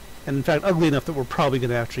 And in fact, ugly enough that we're probably going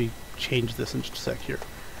to actually change this in just a sec here.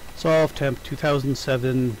 Solve temp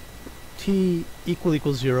 2007 t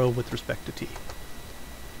equals 0 with respect to t.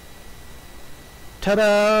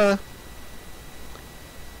 Ta-da!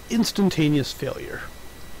 Instantaneous failure.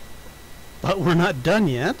 But we're not done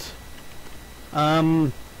yet.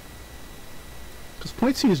 Because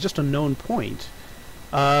point C is just a known point.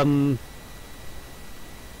 I'm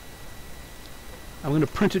going to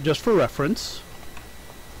print it just for reference.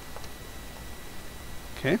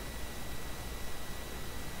 Okay.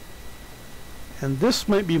 And this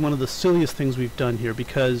might be one of the silliest things we've done here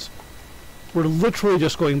because we're literally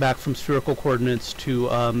just going back from spherical coordinates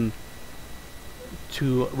to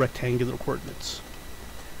rectangular coordinates.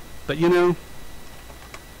 But you know,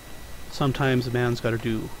 sometimes a man's got to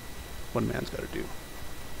do what a man's got to do.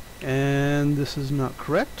 And this is not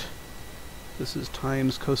correct. This is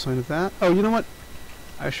times cosine of that. Oh, you know what?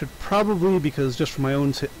 I should probably, because just for my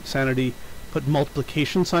own sanity, put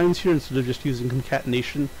multiplication signs here instead of just using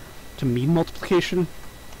concatenation to mean multiplication.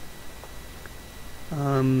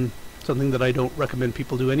 something that I don't recommend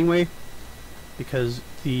people do anyway, because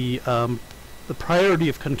the priority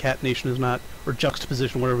of concatenation is not, or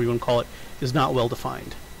juxtaposition, whatever you want to call it, is not well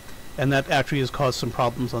defined. And that actually has caused some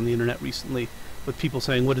problems on the internet recently with people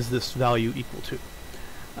saying, what is this value equal to?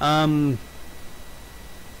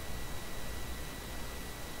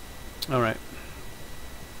 Alright.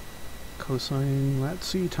 Cosine lat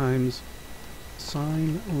c times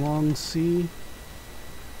sine long c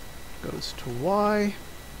goes to y,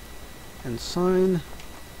 and sine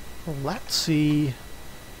lat c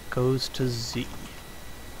goes to z.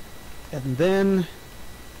 And then,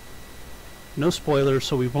 no spoilers,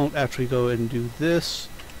 so we won't actually go and do this.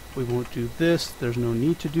 We won't do this. There's no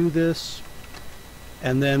need to do this.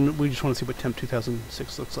 And then we just want to see what temp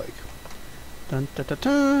 2006 looks like. Dun da da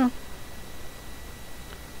da.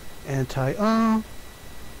 Anti-R.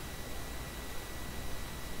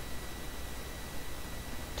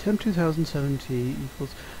 Temp 2070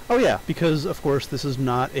 equals... Oh yeah, because of course this is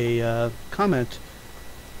not a comment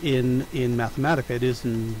in Mathematica. It is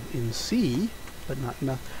in C, but not in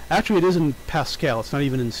Math. Actually, it is in Pascal. It's not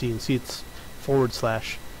even in C. In C, it's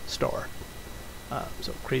 /*.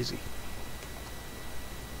 So crazy.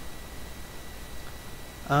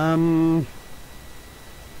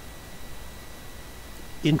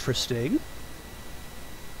 Interesting.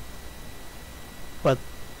 But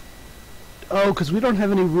because we don't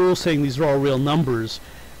have any rules saying these are all real numbers,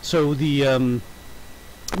 so the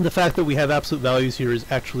fact that we have absolute values here is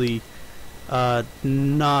actually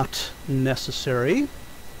not necessary.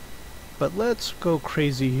 But let's go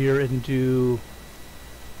crazy here and do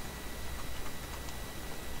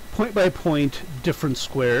point by point difference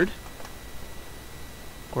squared.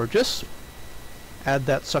 Gorgeous. Add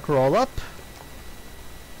that sucker all up.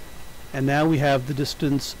 And now we have the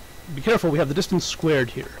distance, be careful, we have the distance squared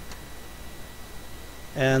here.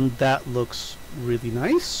 And that looks really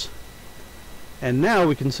nice. And now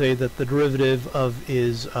we can say that the derivative of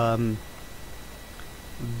is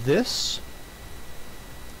this.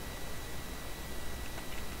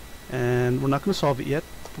 And we're not going to solve it yet.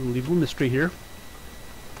 We'll leave a little mystery here.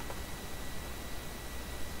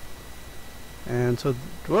 And so,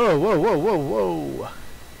 whoa, whoa, whoa, whoa, whoa.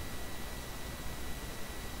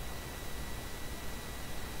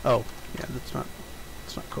 Oh, yeah, that's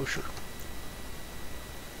not kosher.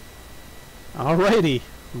 Alrighty,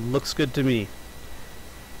 looks good to me.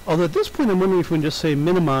 Although at this point I'm wondering if we can just say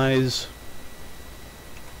minimize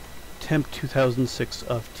temp 2006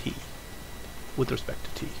 of t with respect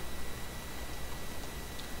to t.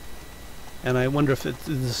 And I wonder if it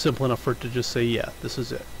is simple enough for it to just say, yeah, this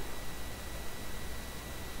is it.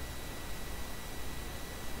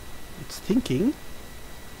 It's thinking,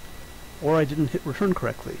 or I didn't hit return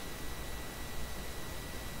correctly.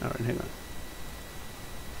 Alright, hang on.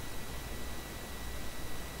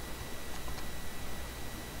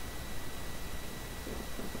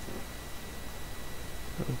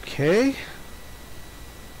 Okay.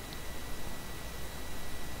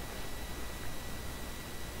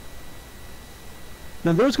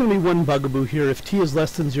 Now there's going to be one bugaboo here. If t is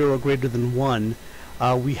less than 0 or greater than 1,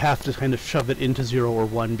 we have to kind of shove it into 0 or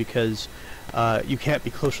 1 because you can't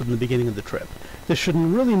be closer than the beginning of the trip. This should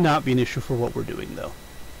really not be an issue for what we're doing, though.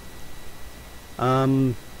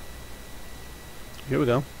 Here we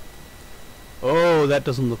go. Oh, that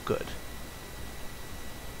doesn't look good.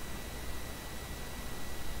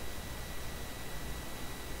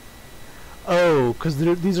 Oh, because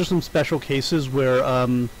these are some special cases where,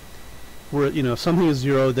 you know, if something is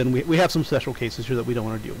 0, then we have some special cases here that we don't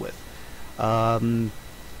want to deal with.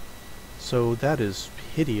 So that is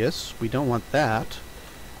hideous. We don't want that.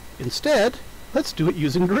 Instead, let's do it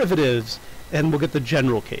using derivatives, and we'll get the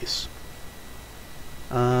general case.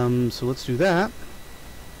 So let's do that.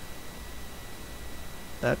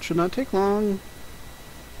 That should not take long.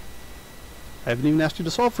 I haven't even asked you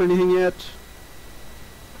to solve for anything yet.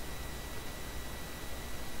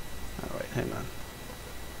 Alright, hang on.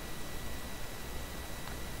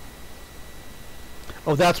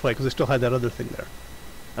 Oh, that's why, because I still had that other thing there.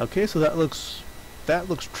 Okay, so that looks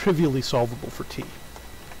trivially solvable for t.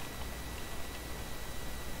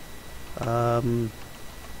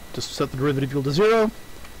 Just set the derivative equal to 0,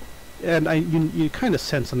 and you kind of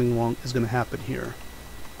sense something wrong is going to happen here.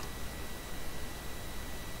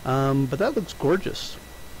 But that looks gorgeous.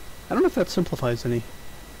 I don't know if that simplifies any.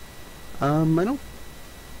 I don't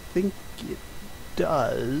think it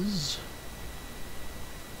does.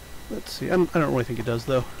 Let's see. I don't really think it does,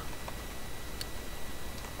 though.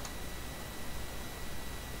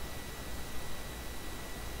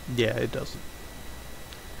 Yeah, it doesn't.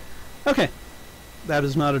 Okay. That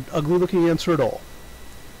is not an ugly-looking answer at all.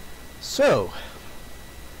 So,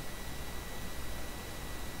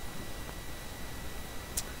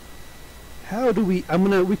 how do we,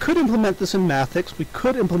 we could implement this in Mathix, we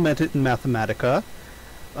could implement it in Mathematica,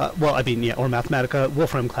 well, I mean, yeah, or Mathematica,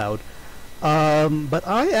 Wolfram Cloud. But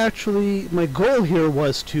I actually, my goal here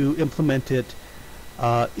was to implement it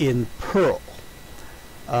in Perl.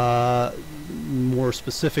 More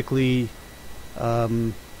specifically,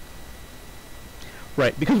 right,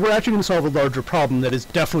 because we're actually going to solve a larger problem that is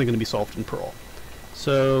definitely going to be solved in Perl.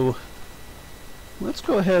 So, let's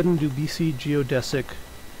go ahead and do BC geodesic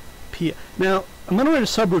P. Now, I'm going to write a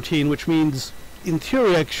subroutine, which means, in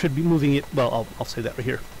theory, I should be moving it, well, I'll say that right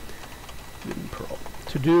here, in Perl.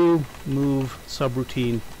 To do move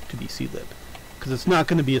subroutine to BClib, because it's not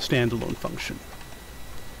going to be a standalone function.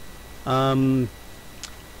 And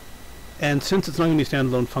since it's not going to be a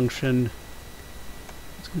standalone function,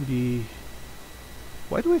 it's going to be,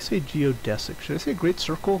 why do I say geodesic? Should I say great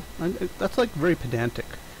circle? That's like very pedantic.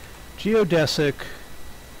 Geodesic,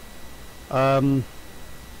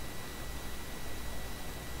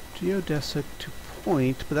 geodesic to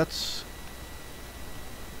point, but that's,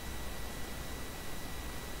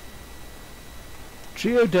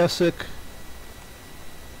 geodesic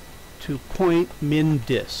to point min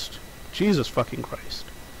dist. Jesus fucking Christ.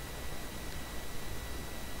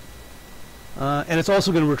 And it's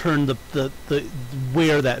also going to return the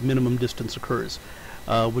where that minimum distance occurs,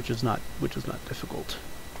 which is not difficult.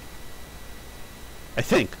 I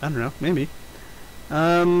think. I don't know. Maybe.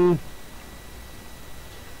 Well,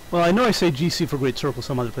 I know I say GC for great circle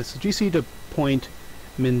some other places. GC to point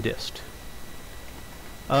min dist.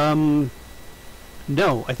 No,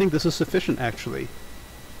 I think this is sufficient, actually.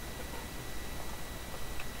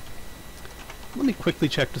 Let me quickly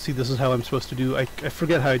check to see this is how I'm supposed to do. I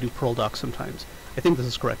forget how I do Perl docs sometimes. I think this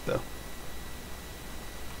is correct, though.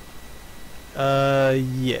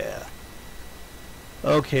 Yeah.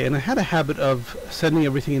 Okay, and I had a habit of sending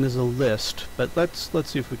everything in as a list, but let's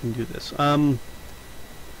see if we can do this.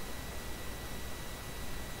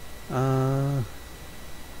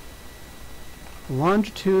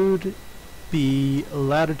 Longitude B,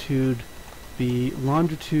 latitude B,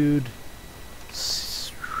 longitude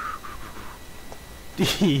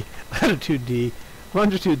D, latitude D,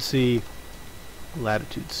 longitude C,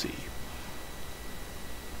 latitude C.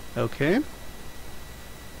 Okay.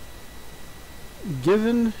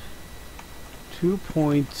 Given 2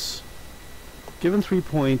 points, given 3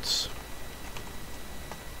 points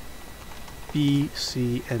B,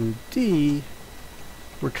 C, and D,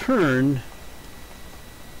 return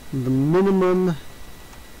the minimum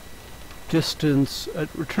distance,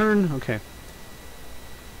 return, okay.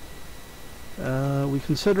 We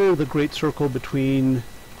consider the great circle between,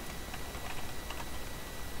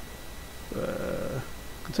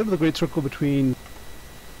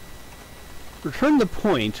 return the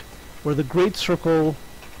point where the great circle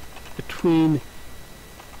between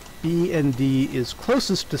B and D is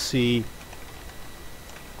closest to C,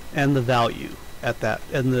 and the value at that,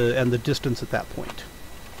 and the distance at that point.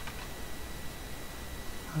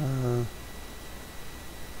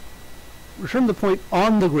 Return the point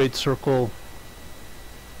on the great circle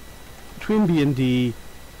between B and D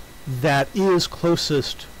that is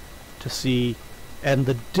closest to C, and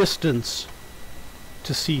the distance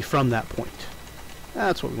to C from that point.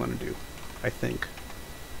 That's what we want to do, I think.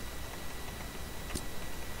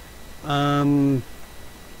 And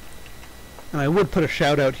I would put a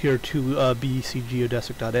shout out here to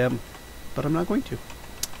becgeodesic.m, but I'm not going to.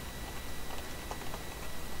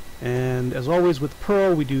 And as always with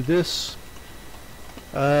Perl, we do this.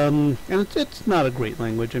 And it's not a great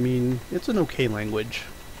language. I mean, it's an okay language,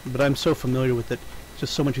 but I'm so familiar with it. It's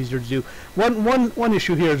just so much easier to do. One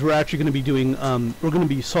issue here is we're actually going to be doing, we're going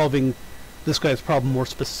to be solving this guy's problem more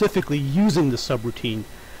specifically using the subroutine.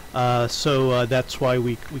 So that's why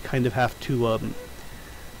we kind of have to,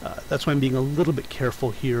 that's why I'm being a little bit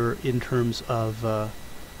careful here in terms of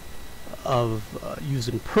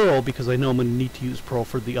using Perl, because I know I'm going to need to use Perl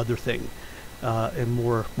for the other thing, and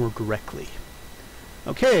more directly.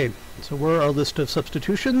 Okay, so where are our list of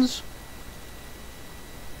substitutions,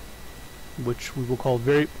 which we will call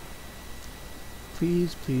very...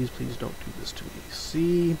 Please, please, please don't do this to me.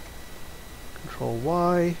 C, Control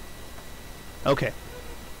Y. Okay.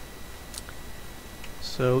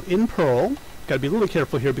 So in Perl, got to be a little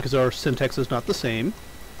careful here because our syntax is not the same,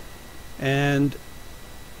 and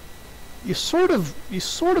you sort of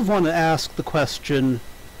want to ask the question,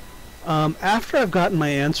 after I've gotten my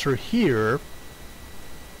answer here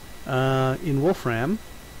in Wolfram,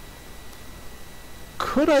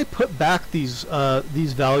 could I put back these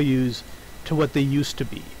values to what they used to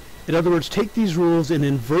be? In other words, take these rules and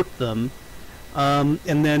invert them, and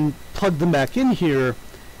then plug them back in here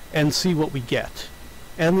and see what we get.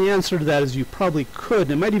 And the answer to that is you probably could,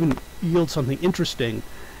 and it might even yield something interesting.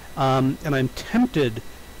 And I'm tempted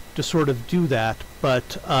to sort of do that,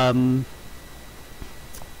 but ugh.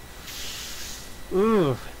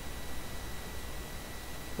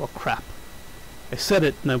 Well, crap. I said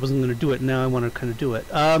it and I wasn't going to do it, now I want to kind of do it.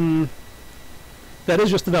 That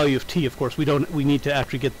is just the value of t, of course. We need to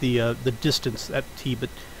actually get the distance at t, but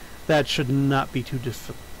that should not be too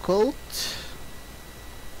difficult.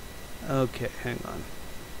 Okay, hang on.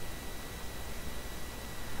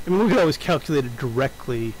 I mean, we could always calculate it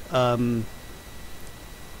directly, because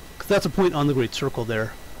that's a point on the great circle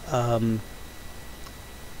there. And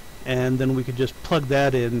then we could just plug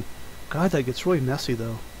that in. God, that gets really messy,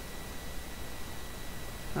 though.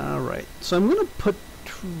 Alright, so I'm going to put...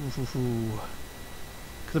 Because,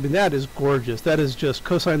 I mean, that is gorgeous. That is just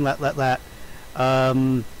cosine lat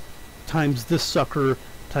times this sucker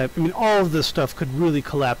type. I mean, all of this stuff could really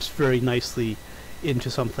collapse very nicely into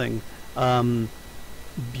something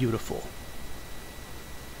beautiful.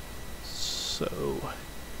 So...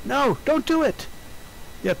 No! Don't do it!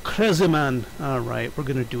 Yeah, crazy man. Alright, we're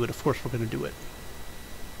going to do it. Of course we're going to do it.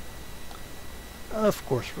 Of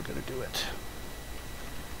course we're going to do it.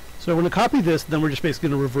 So we're going to copy this, then we're just basically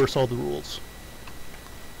going to reverse all the rules.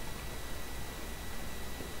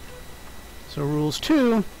 So rules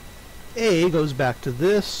 2, A goes back to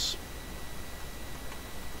this,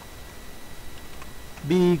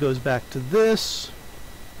 B goes back to this,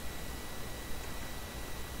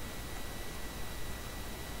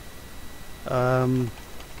 I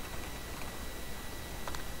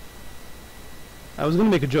was going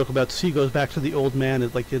to make a joke about C goes back to the old man,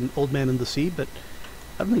 like in Old Man in the Sea, but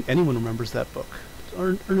I don't think anyone remembers that book. It's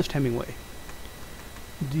Ernest Hemingway.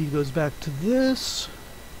 D goes back to this.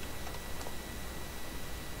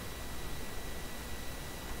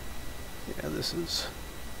 Yeah, this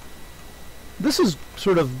is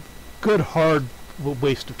sort of good, hard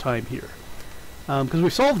waste of time here. Because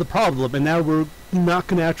we solved the problem, and now we're not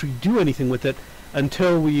going to actually do anything with it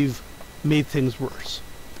until we've made things worse.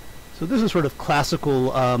 So this is sort of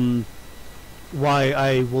classical why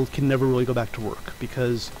I can never really go back to work,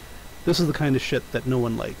 because this is the kind of shit that no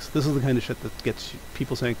one likes. This is the kind of shit that gets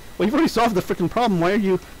people saying, well, you've already solved the frickin' problem, why are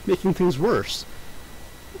you making things worse?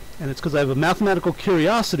 And it's because I have a mathematical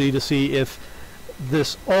curiosity to see if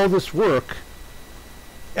all this work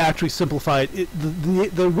actually simplified.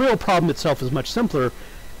 The real problem itself is much simpler,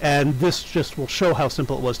 and this just will show how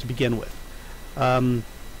simple it was to begin with.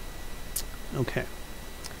 Okay.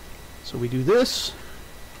 So we do this.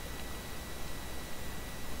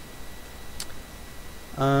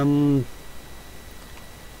 Let me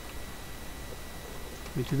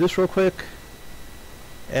do this real quick.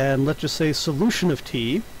 And let's just say solution of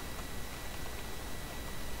t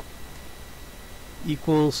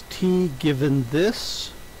equals t given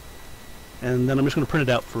this. And then I'm just going to print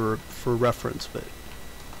it out for reference. But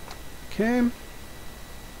okay.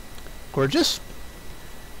 Gorgeous.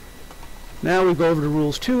 Now we go over to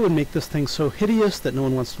rules 2 and make this thing so hideous that no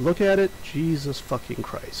one wants to look at it. Jesus fucking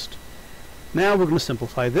Christ. Now we're going to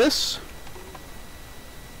simplify this.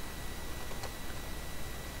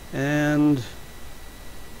 And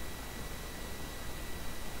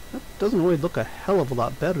that doesn't really look a hell of a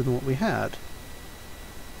lot better than what we had.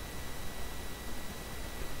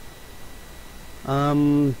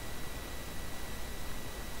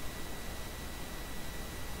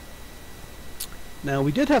 Now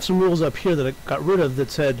we did have some rules up here that I got rid of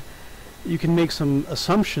that said you can make some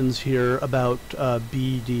assumptions here about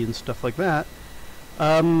B, D, and stuff like that.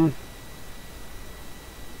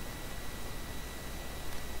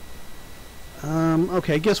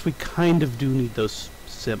 Okay, I guess we kind of do need those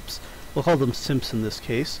simps. We'll call them simps in this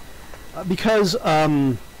case. Because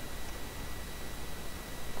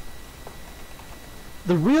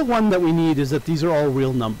the real one that we need is that these are all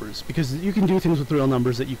real numbers. Because you can do things with real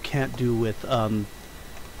numbers that you can't do with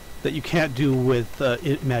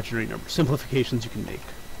imaginary numbers. Simplifications you can make.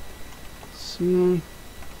 C.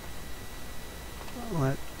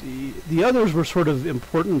 Let the others were sort of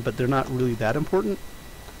important, but they're not really that important.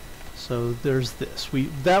 So there's this. We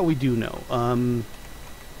do know.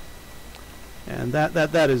 And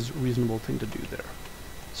that is a reasonable thing to do there.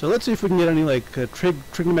 So let's see if we can get any like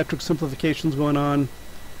trigonometric simplifications going on.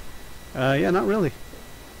 Yeah, not really.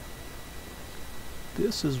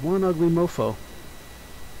 This is one ugly mofo.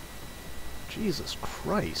 Jesus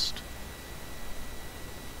Christ.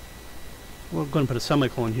 We're going to put a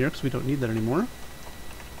semicolon here because we don't need that anymore.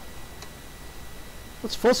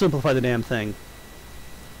 Let's full simplify the damn thing.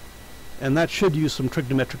 And that should use some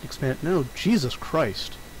trigonometric expand. No, Jesus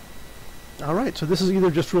Christ. Alright, so this is either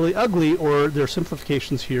just really ugly or there are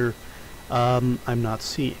simplifications here I'm not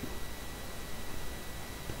seeing.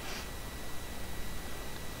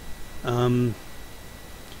 The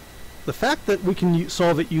fact that we can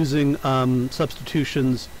solve it using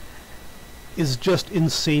substitutions is just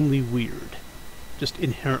insanely weird. Just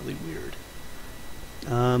inherently weird.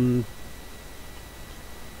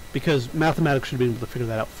 Because mathematics should be able to figure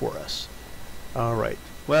that out for us. Alright.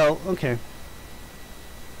 Well, okay.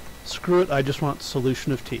 Screw it, I just want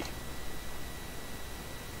solution of t.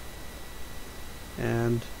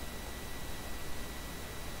 And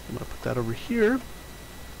I'm going to put that over here.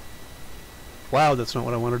 Wow, that's not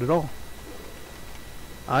what I wanted at all.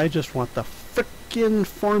 I just want the frickin'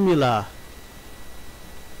 formula.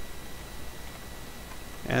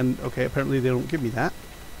 And, okay, apparently they don't give me that.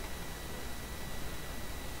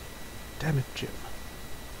 Damn it, Jim.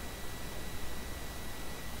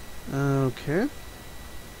 Okay.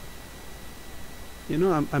 You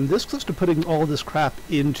know, I'm this close to putting all this crap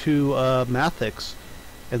into Mathix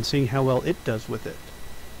and seeing how well it does with it.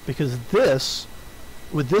 Because this,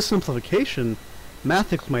 with this simplification,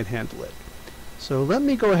 Mathix might handle it. So let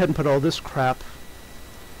me go ahead and put all this crap,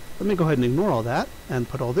 let me go ahead and ignore all that and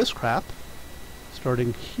put all this crap,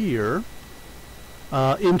 starting here,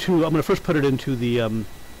 into, I'm going to first put it into the,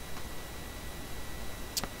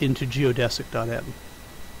 into geodesic.m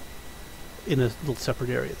in a little separate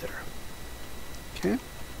area there. Okay,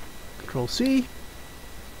 Control C,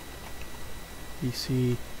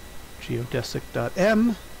 EC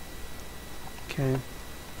geodesic.m, okay,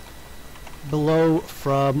 below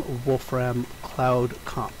from Wolfram Cloud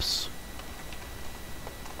Comps.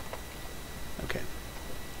 Okay.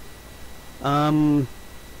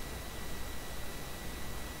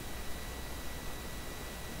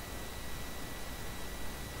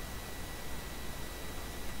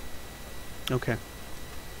 Okay.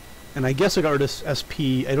 And I guess I got rid of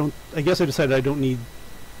SP. I guess I decided I don't need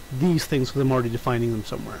these things because I'm already defining them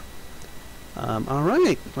somewhere.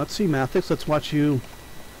 Alright, let's see, Mathix. Let's watch you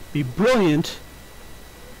be brilliant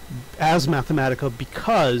as Mathematica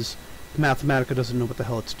because Mathematica doesn't know what the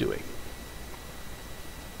hell it's doing.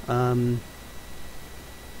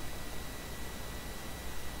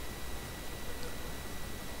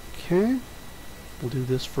 Okay, we'll do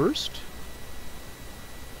this first.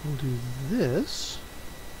 We'll do this.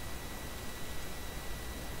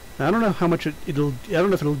 Now, I don't know how much it'll. I don't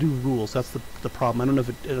know if it'll do rules. That's the problem. I don't know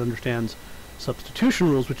if it understands substitution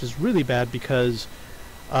rules, which is really bad because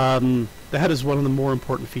that is one of the more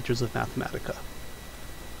important features of Mathematica.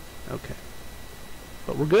 Okay,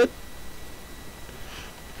 but we're good.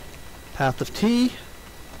 Path of t,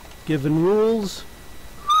 given rules.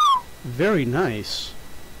 Very nice.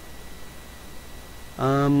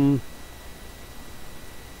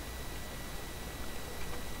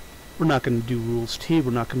 We're not going to do rules t. We're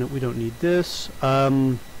not going to. We don't need this.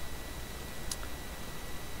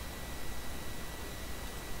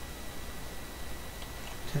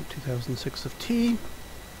 2006 of t.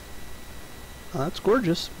 That's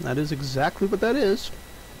gorgeous. That is exactly what that is.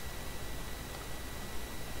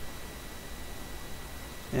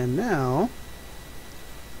 And now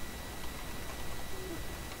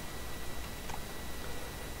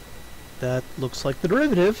that looks like the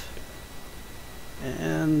derivative.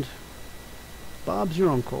 And Bob's your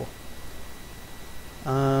uncle.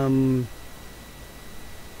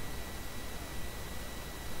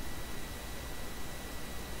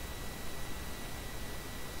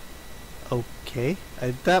 Okay,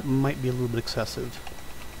 that might be a little bit excessive.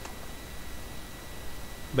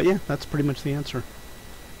 But yeah, that's pretty much the answer.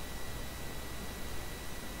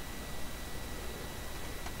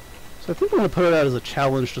 So I think I'm going to put it out as a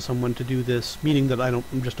challenge to someone to do this, meaning that I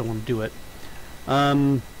just don't want to do it.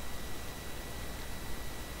 To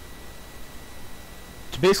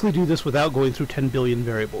basically do this without going through 10 billion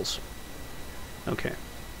variables. Okay.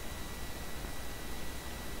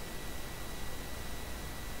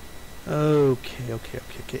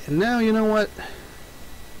 Okay. And now, you know what?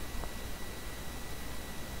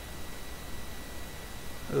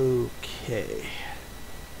 Okay.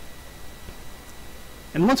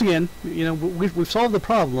 And once again, you know, we've solved the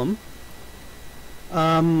problem.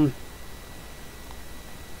 And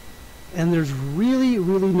there's really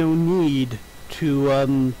no need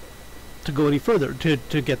to go any further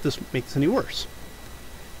to get this, make this any worse.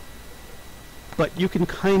 But you can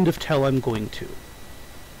kind of tell I'm going to.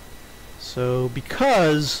 So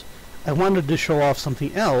because I wanted to show off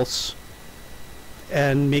something else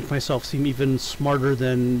and make myself seem even smarter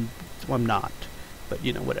than, well, I'm not, but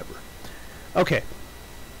you know, whatever. Okay.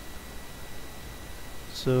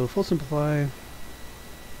 So full simplify.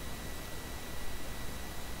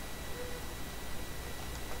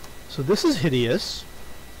 So this is hideous.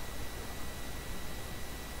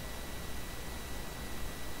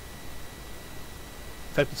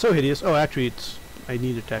 fact, it's so hideous. Oh, actually, it's... I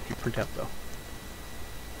need it to actually print out, though.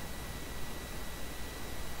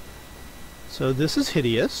 So this is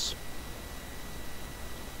hideous.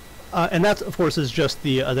 And that, of course, is just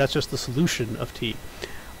the that's just the solution of t.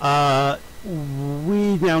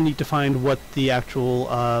 We now need to find what the actual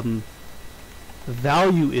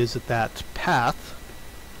value is at that path,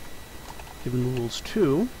 given rules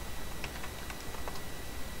 2.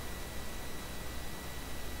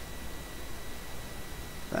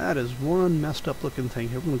 That is one messed up looking thing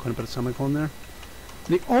here. We're going to put a semicolon there.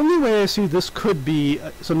 The only way I see this could be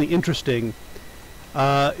something interesting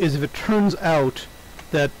is if it turns out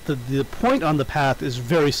that the point on the path is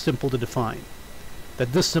very simple to define.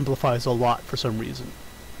 That this simplifies a lot for some reason.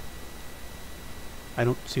 I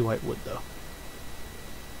don't see why it would, though.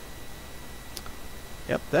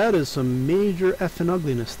 Yep, that is some major effing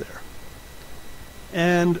ugliness there.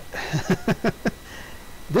 And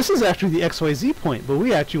this is actually the XYZ point, but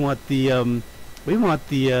we actually want the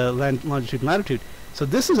longitude and latitude. So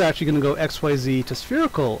this is actually going to go XYZ to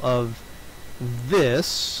spherical of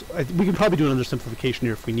this. We can probably do another simplification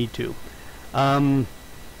here if we need to.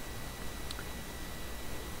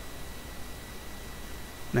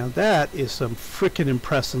 Now that is some frickin'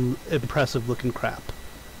 impressive looking crap.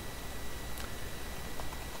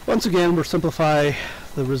 Once again, we'll simplify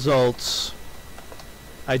the results.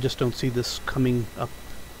 I just don't see this coming up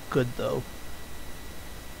good, though.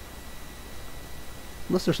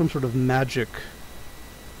 Unless there's some sort of magic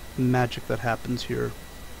that happens here.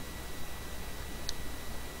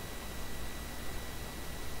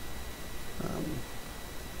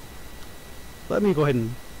 Let me go ahead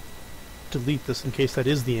and delete this in case that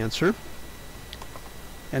is the answer.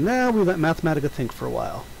 And now we let Mathematica think for a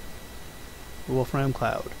while. Wolfram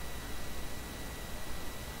Cloud.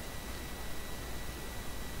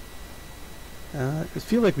 I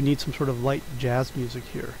feel like we need some sort of light jazz music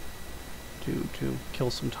here to kill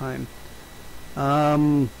some time.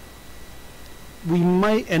 We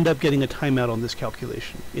might end up getting a timeout on this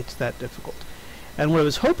calculation. It's that difficult. And what I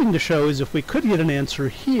was hoping to show is if we could get an answer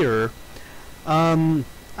here,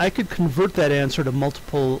 I could convert that answer to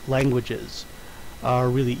multiple languages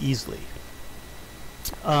really easily.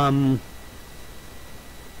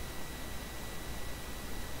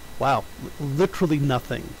 Wow, literally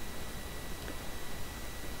nothing.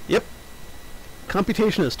 Yep,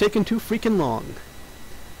 computation has taken too freaking long.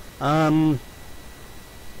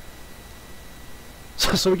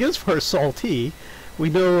 So we get as far as sol t. We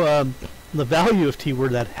know the value of t where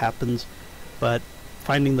that happens, but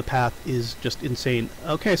finding the path is just insane.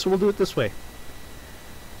 Okay, so we'll do it this way.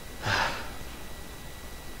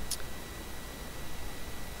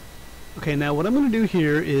 Okay, now what I'm going to do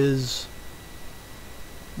here is...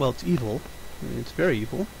 well, it's evil. I mean, it's very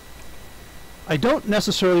evil. I don't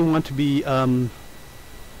necessarily want to be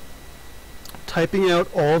typing out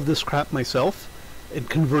all of this crap myself and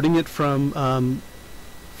converting it from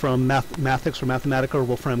Mathix or Mathematica or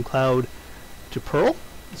Wolfram Cloud to Perl.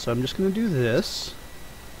 So I'm just going to do this.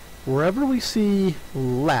 Wherever we see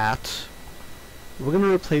lat, we're going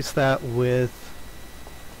to replace that with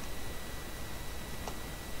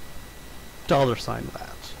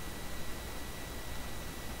 $lat.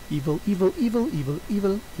 Evil, evil, evil, evil,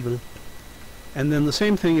 evil, evil. And then the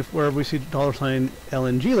same thing if wherever we see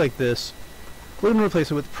 $LNG like this, we're going to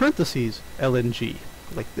replace it with parentheses LNG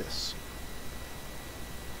like this.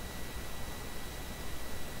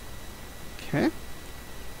 Okay.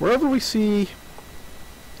 Wherever we see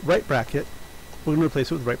right bracket, we're going to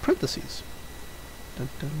replace it with right parentheses. Dun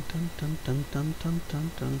dun dun dun dun dun dun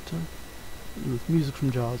dun dun dun. With music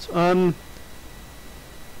from Jaws.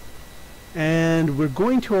 And we're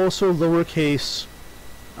going to also lowercase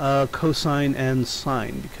cosine and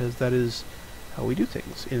sine, because that is how we do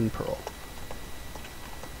things in Perl.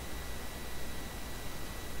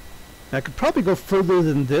 Now, I could probably go further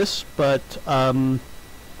than this, but I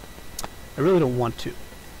really don't want to.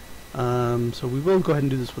 So we will go ahead and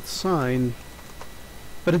do this with sine.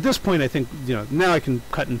 But at this point, I think, you know, now I can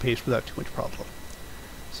cut and paste without too much problem.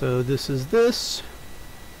 So this is this.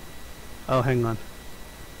 Oh, hang on.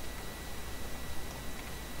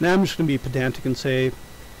 Now I'm just going to be pedantic and say,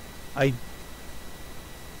 okay,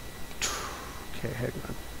 hang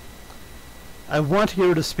on. I want to get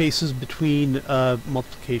rid of spaces between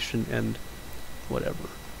multiplication and whatever.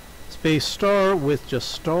 Space star with just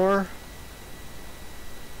star.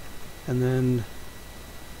 And then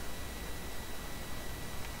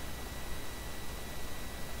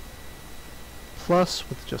plus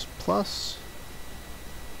with just plus.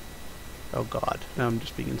 Oh god, now I'm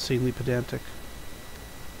just being insanely pedantic.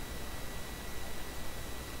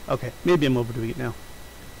 Okay, maybe I'm overdoing it now.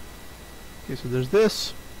 Okay, so there's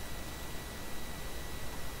this.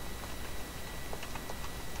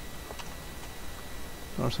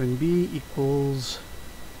 $sign B equals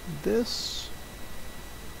this.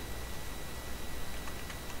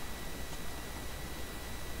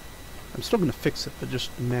 I'm still going to fix it, but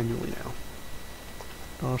just manually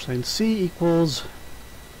now. $sign C equals,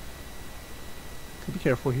 be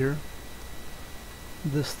careful here,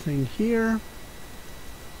 this thing here.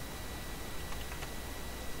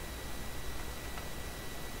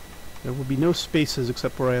 There will be no spaces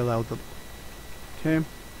except where I allowed them. Okay.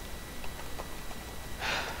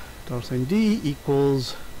 $sign D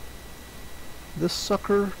equals this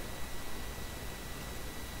sucker.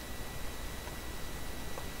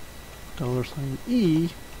 $sign E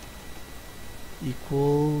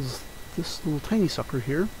equals this little tiny sucker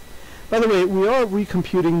here. By the way, we are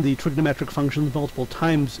recomputing the trigonometric functions multiple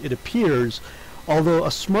times, it appears, although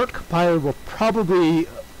a smart compiler will probably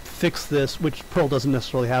fix this, which Perl doesn't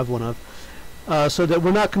necessarily have one of, so that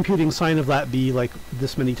we're not computing sine of lat b like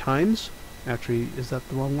this many times. Actually, is that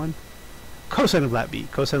the wrong one? Cosine of lat b,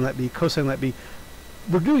 cosine lat b, cosine lat b.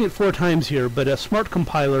 We're doing it 4 times here, but a smart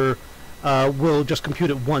compiler will just compute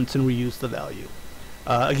it once and reuse the value.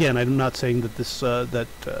 Again, I'm not saying that this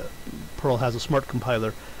Perl has a smart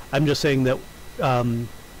compiler. I'm just saying that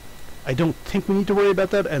I don't think we need to worry about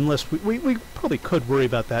that unless we probably could worry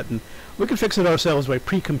about that, and we could fix it ourselves by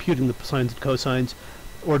pre-computing the sines and cosines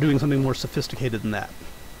or doing something more sophisticated than that.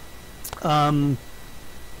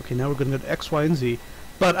 Okay, now we're going to go to X, Y, and Z,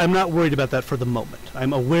 but I'm not worried about that for the moment.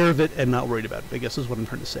 I'm aware of it and not worried about it, I guess is what I'm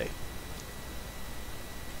trying to say.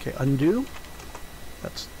 Okay, undo.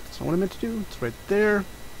 That's not what I meant to do. It's right there.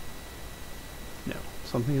 No,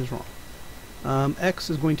 something is wrong. X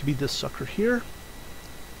is going to be this sucker here.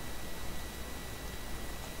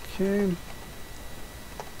 Okay.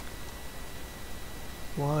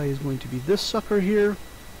 Y is going to be this sucker here.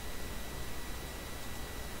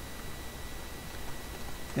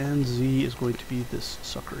 And Z is going to be this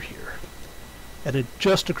sucker here. And it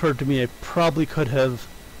just occurred to me I probably could have...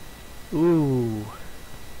 Ooh.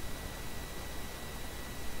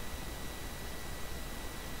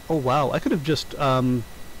 Oh wow, I could have just turned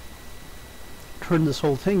this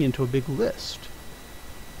whole thing into a big list.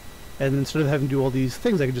 And instead of having to do all these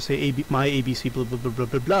things, I could just say my ABC blah blah blah blah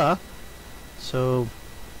blah blah. So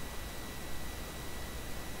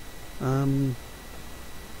and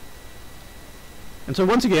so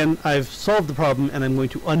once again, I've solved the problem, and I'm going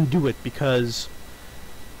to undo it because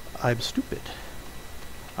I'm stupid.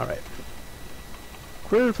 All right.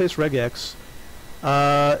 Query replace regex.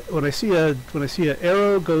 When I see an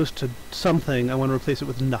arrow goes to something, I want to replace it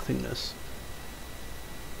with nothingness.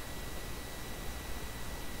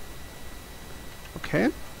 Okay.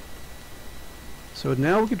 So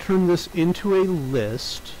now we can turn this into a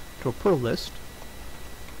list, to a Perl list.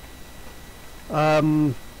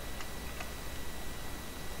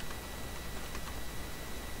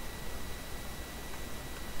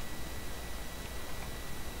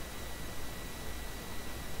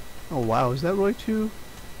 Oh wow, is that really too?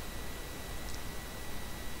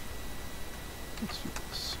 Let's do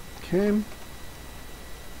this. Okay.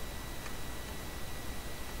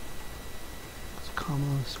 It's a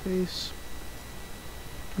comma, space.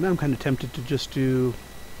 Now I'm kind of tempted to just do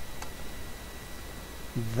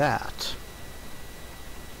that.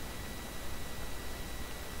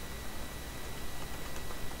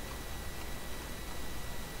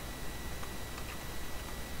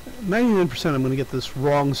 %, I'm going to get this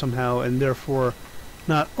wrong somehow, and therefore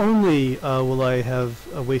not only will I have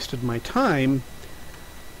wasted my time,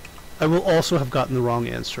 I will also have gotten the wrong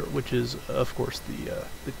answer, which is, of course,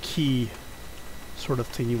 the key sort of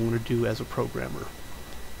thing you want to do as a programmer.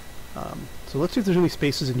 So let's see if there's any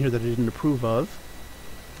spaces in here that I didn't approve of.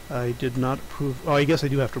 I did not approve... Oh, I guess I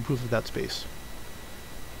do have to approve of that space.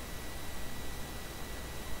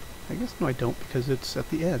 I guess no, I don't, because it's at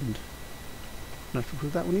the end. I don't have to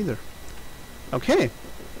approve that one either. Okay.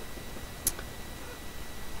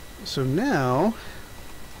 So now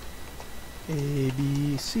A,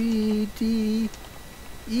 B, C, D,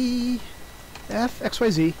 E, F, X, Y,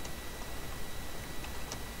 Z.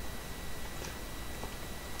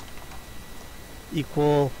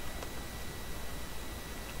 Equal...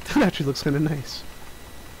 That actually looks kind of nice.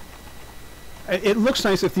 It looks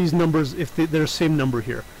nice if these numbers, if they're the same number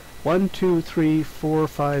here. 1, 2, 3, 4,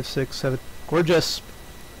 5, 6, 7. Gorgeous.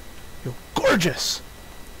 You're gorgeous.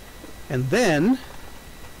 And then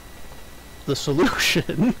the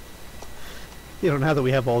solution. You know, now that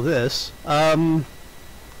we have all this, and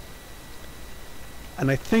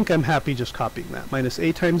I think I'm happy just copying that. Minus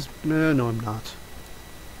A times... No, I'm not.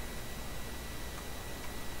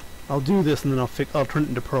 I'll do this and then I'll turn it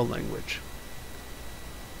into Perl language.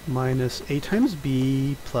 Minus a times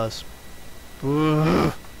b plus...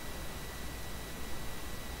 Ugh.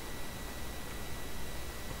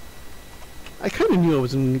 I kind of knew I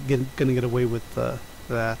was going to get away with that.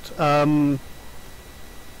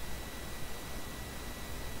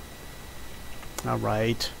 All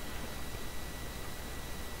right.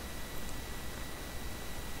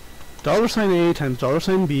 $a times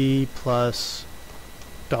 $b plus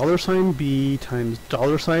 $b times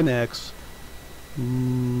 $x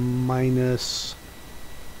minus...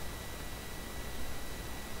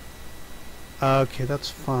 Okay, that's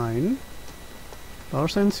fine.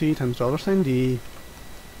 $c times $d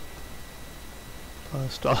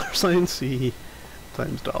plus $c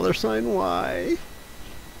times $y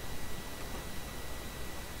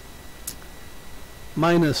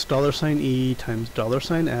minus $e times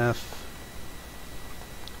 $f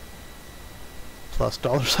plus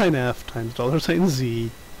 $f times $z.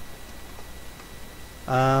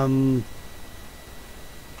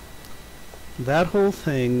 That whole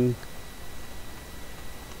thing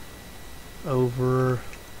over...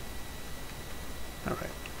 Alright.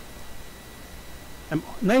 I'm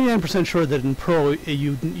 99% sure that in Perl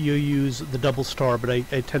you use the double star, but I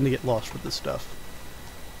tend to get lost with this stuff.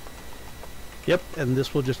 Yep, and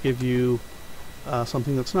this will just give you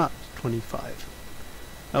something that's not 25.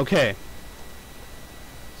 Okay.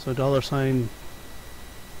 So $,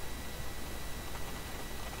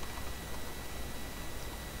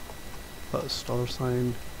 plus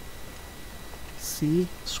 $c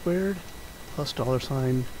squared plus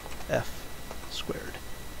 $f squared.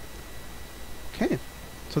 Okay,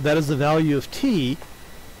 so that is the value of t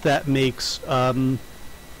that makes that,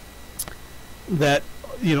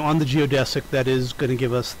 you know, on the geodesic, that is going to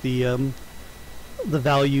give us the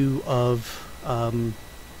value of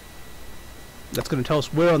that's going to tell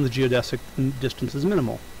us where on the geodesic distance is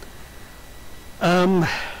minimal. That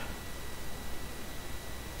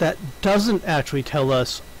doesn't actually tell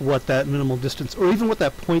us what that minimal distance, or even what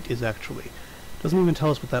that point is actually. Doesn't even tell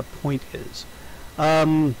us what that point is.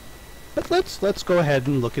 But let's go ahead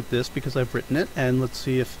and look at this because I've written it, and let's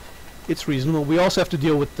see if it's reasonable. We also have to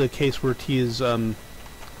deal with the case where t is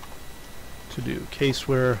case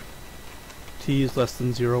where t is less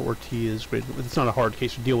than 0 or t is greater than... It's not a hard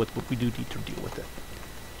case to deal with, but we do need to deal with it.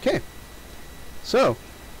 Okay. So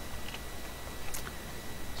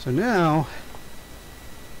now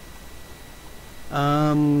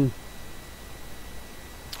oh,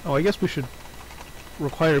 I guess we should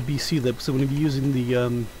require BC lib, so I'm going to be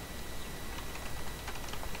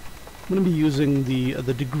using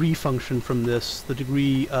the degree function from this, the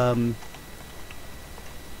degree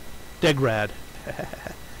degrad.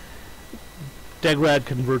 Degrad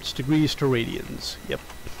converts degrees to radians. Yep.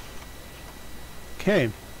 Okay.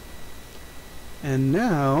 And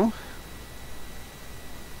now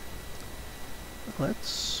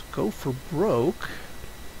let's go for broke.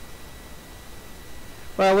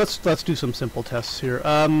 Well, let's do some simple tests here.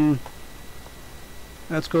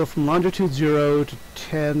 Let's go from longitude 0 to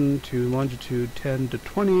 10 to longitude 10 to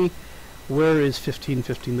 20. Where is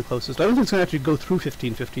 1515 the closest? I don't think it's going to actually go through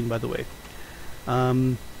 1515, by the way.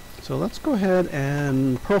 So let's go ahead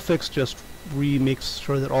and Perlfix just makes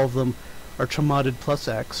sure that all of them are chmoded plus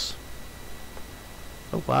x.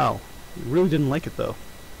 Oh wow, we really didn't like it though.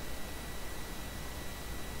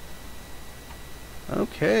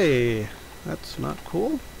 Okay, that's not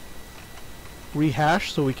cool.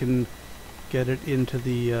 Rehash so we can get it into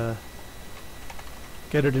the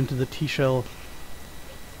T-shell.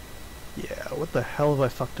 Yeah, what the hell have I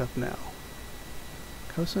fucked up now?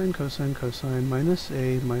 Cosine, cosine, cosine, minus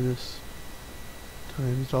a minus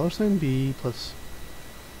times $b plus...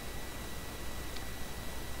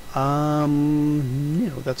 no,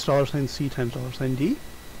 that's $c times $d.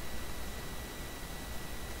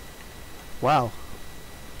 Wow.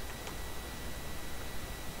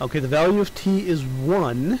 Okay, the value of t is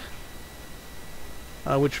 1,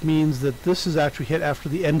 which means that this is actually hit after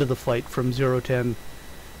the end of the flight from 010 to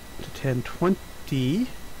 1020.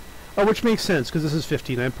 Oh, which makes sense, because this is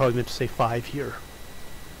 15. I probably meant to say 5 here.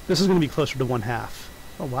 This is going to be closer to 1/2.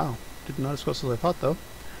 Oh, wow. Not as close as I thought, though.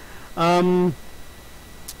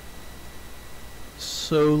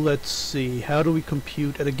 So, let's see. How do we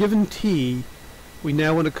compute? At a given t, we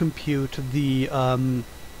now want to compute the...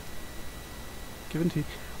 given t...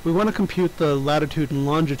 We want to compute the latitude and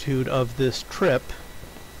longitude of this trip.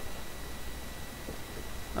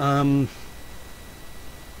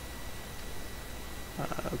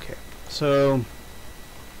 Okay, so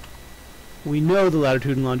we know the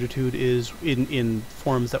latitude and longitude is in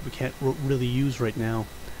forms that we can't really use right now.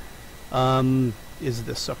 is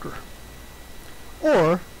this sucker.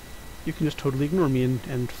 Or you can just totally ignore me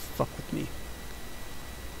and fuck with me.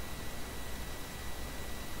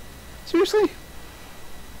 Seriously?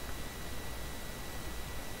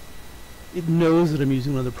 It knows that I'm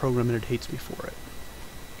using another program and it hates me for it.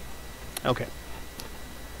 Okay.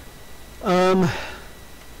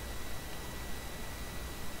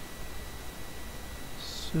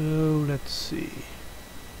 So let's see.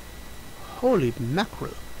 Holy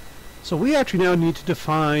mackerel. So we actually now need to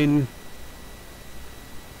define...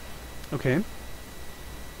 Okay.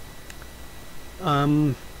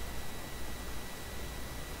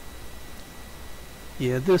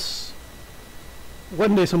 Yeah, this...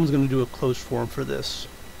 One day someone's going to do a closed form for this.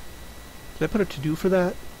 Did I put a to-do for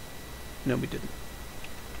that? No, we didn't.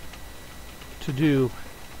 To-do,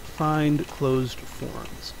 find closed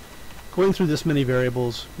forms. Going through this many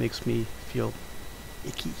variables makes me feel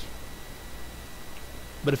icky.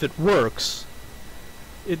 But if it works,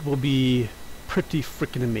 it will be pretty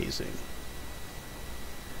frickin' amazing.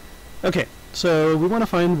 Okay, so we want to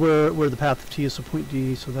find where the path of t is, so point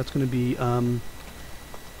D, so that's going to be,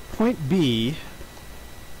 point B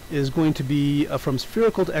is going to be from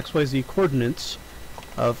spherical to xyz coordinates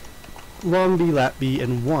of long b, lat b,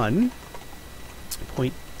 and 1.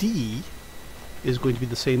 Point D is going to be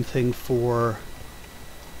the same thing for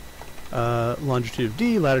longitude of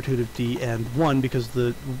D, latitude of D, and 1, because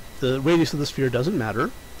the radius of the sphere doesn't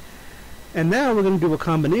matter. And now we're going to do a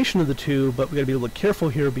combination of the two, but we've got to be a little careful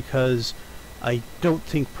here because I don't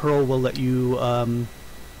think Perl will let you...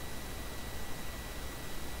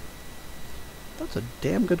 That's a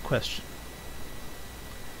damn good question.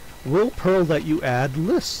 Will Perl let you add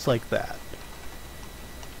lists like that?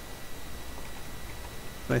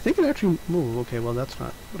 And I think it actually... Oh, okay, well that's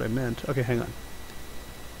not what I meant. Okay, hang on.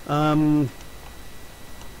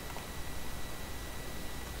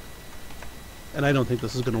 And I don't think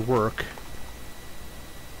this is going to work.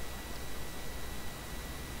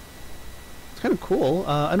 It's kind of cool.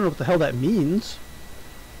 I don't know what the hell that means.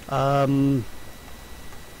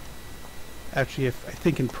 Actually, I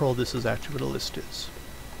think in Perl this is actually what a list is.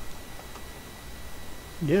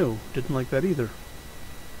 No, didn't like that either.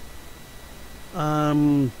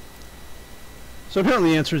 So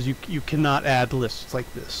apparently the answer is you cannot add lists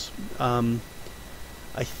like this.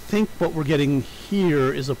 I think what we're getting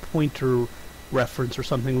here is a pointer reference or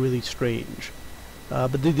something really strange.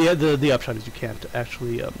 But the upshot is you can't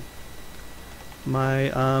actually...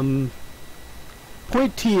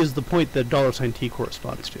 point T is the point that $t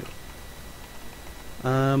corresponds to.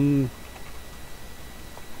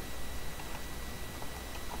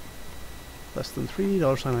 Less than 3,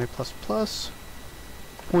 $i plus plus.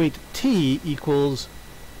 Point T equals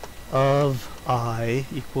of I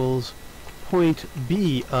equals point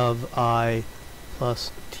B of I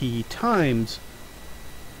plus T times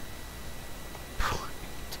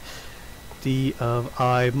point D of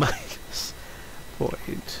I minus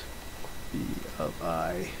point B of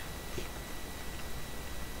I.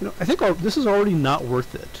 You know, I think this is already not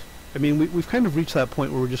worth it. I mean, we've kind of reached that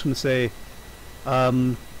point where we're just going to say,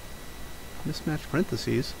 mismatched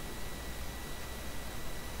parentheses.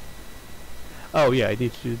 Oh yeah, I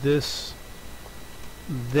need to do this,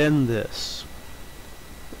 then this.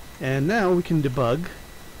 And now we can debug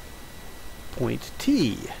point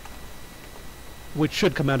T, which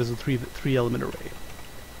should come out as a three element array.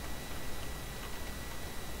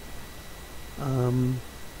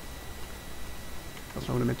 That's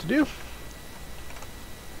not what I meant to do.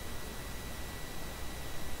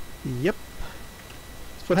 Yep.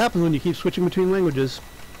 That's what happens when you keep switching between languages.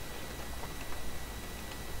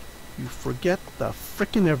 You forget the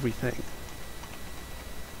frickin' everything.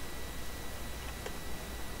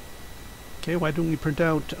 Okay, why don't we print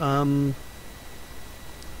out, I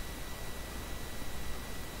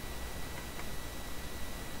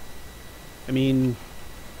mean...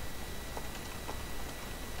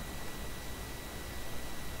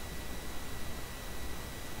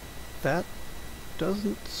 That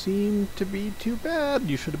doesn't seem to be too bad.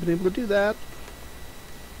 You should have been able to do that.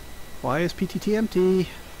 Why is PTT empty?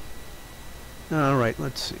 Alright,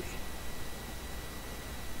 let's see.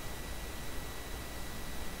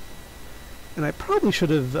 And I probably should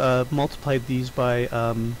have multiplied these by,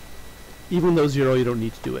 even though 0, you don't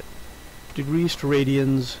need to do it. Degrees to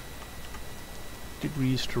radians.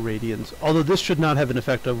 Degrees to radians. Although this should not have an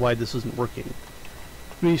effect of why this isn't working.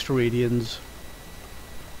 Degrees to radians.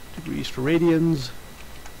 Degrees to radians.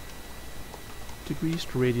 Degrees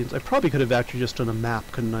to radians. I probably could have actually just done a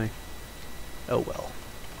map, couldn't I? Oh well.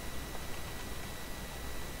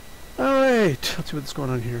 Alright, let's see what's going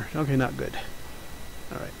on here. Okay, not good.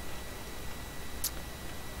 Alright.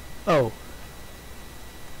 Oh.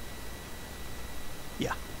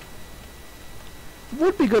 Yeah. It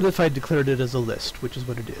would be good if I declared it as a list, which is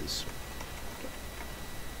what it is.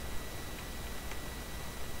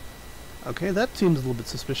 Okay, that seems a little bit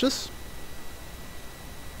suspicious.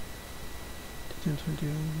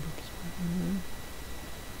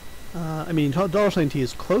 I mean, $T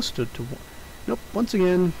is close to nope, once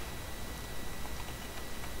again,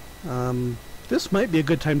 this might be a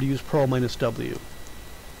good time to use Perl minus W.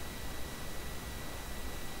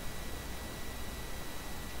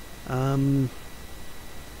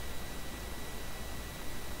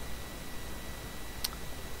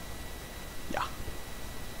 Yeah.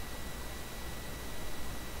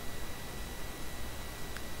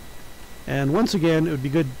 And once again, it would be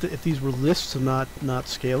good if these were lists and not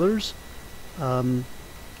scalars.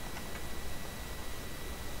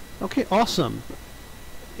 Okay, awesome.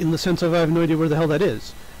 In the sense of I have no idea where the hell that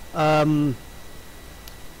is. But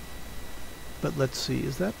let's see,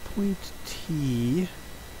 is that point T?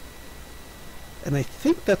 And I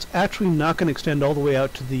think that's actually not going to extend all the way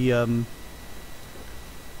out to the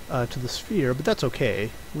sphere, but that's okay.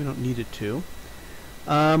 We don't need it to.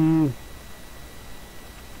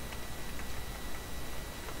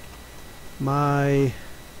 My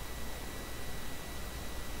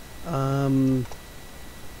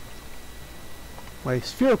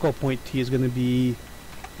spherical point T is going to be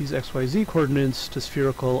these XYZ coordinates to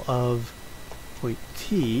spherical of point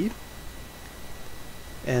T.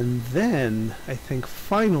 And then, I think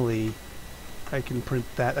finally, I can print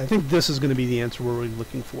that. I think this is going to be the answer we're really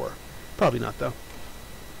looking for. Probably not, though.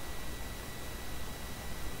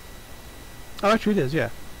 Oh, actually it is, yeah.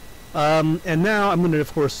 And now I'm going to,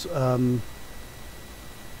 of course, okay, I'm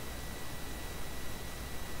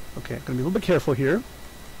going to be a little bit careful here.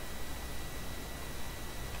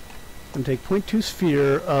 I'm going to take 0.2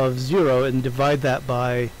 sphere of 0 and divide that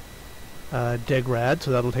by degrad,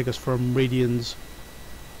 so that'll take us from radians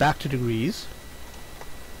back to degrees.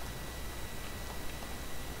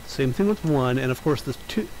 Same thing with 1, and of course the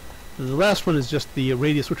last one is just the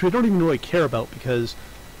radius, which we don't even really care about because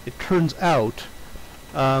it turns out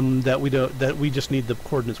that we just need the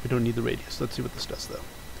coordinates, we don't need the radius. Let's see what this does though.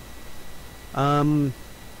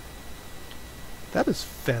 That is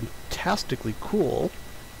fantastically cool.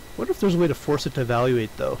 What if there's a way to force it to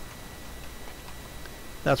evaluate though?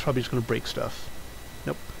 That's probably just going to break stuff.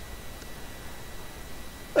 Nope.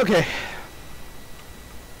 Okay.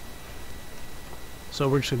 So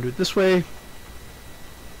we're just going to do it this way.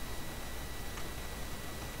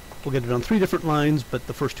 We'll get it on 3 different lines, but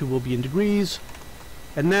the first 2 will be in degrees.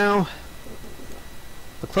 And now,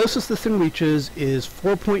 the closest this thing reaches is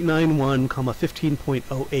 4.91,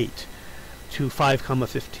 15.08 to 5,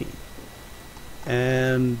 15.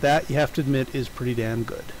 And that, you have to admit, is pretty damn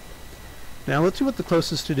good. Now let's see what the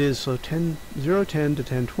closest it is. So 0, 10 to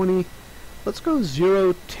 10, 20. Let's go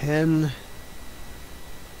 0, 10.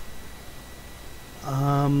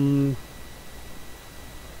 Yeah,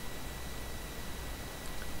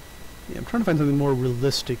 I'm trying to find something more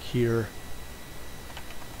realistic here.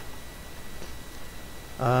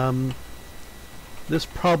 This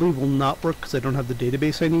probably will not work because I don't have the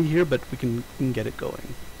database I need here, but we can get it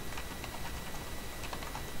going.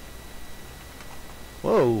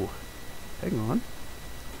 Whoa, hang on.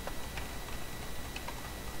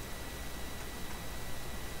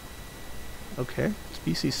 Okay, it's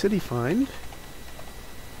BC City find.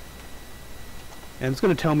 And it's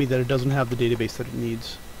going to tell me that it doesn't have the database that it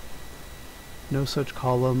needs. No such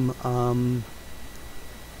column.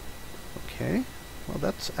 Okay, well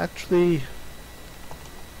that's actually...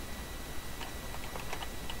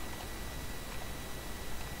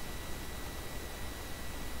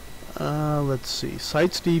 let's see,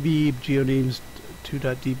 sites DB, geonames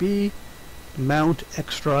 2.db, mount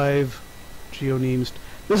xdrive, geonames.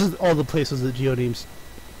 This is all the places that geonames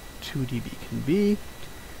 2db can be.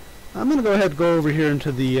 I'm going to go ahead and go over here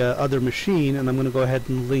into the other machine, and I'm going to go ahead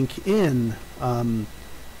and link in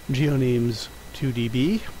geonames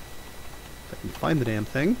 2db. If I can find the damn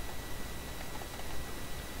thing.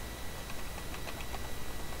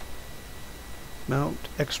 Mount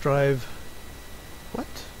xdrive. What?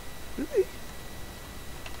 Really?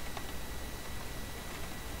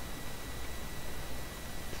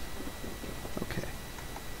 Okay.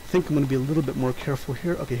 I think I'm going to be a little bit more careful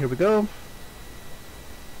here. Okay, here we go.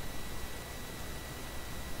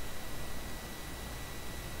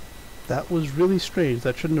 That was really strange.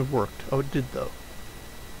 That shouldn't have worked. Oh, it did though.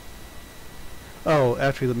 Oh,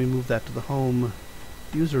 actually, let me move that to the home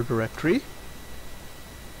user directory.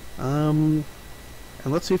 And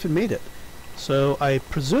let's see if it made it. So I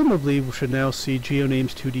presumably should now see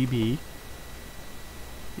geonames 2db.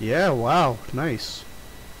 Yeah, wow, nice.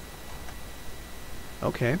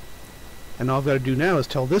 Okay. And all I've got to do now is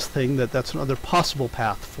tell this thing that that's another possible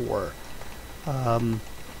path for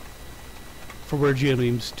where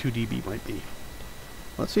GzhEuiEBOu 2dB might be.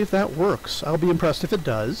 Let's see if that works. I'll be impressed if it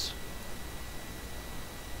does.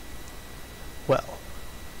 Well,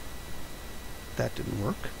 that didn't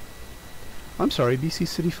work. I'm sorry, BC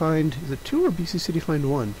City Find, is it 2 or BC City Find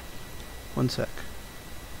 1? One sec.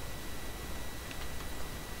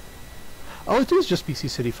 Oh, it is just BC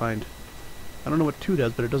City Find. I don't know what 2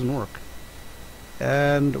 does, but it doesn't work.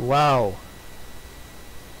 And wow.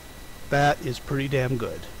 That is pretty damn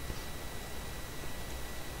good.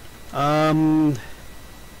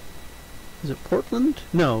 Is it Portland?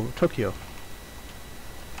 No, Tokyo.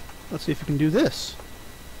 Let's see if we can do this.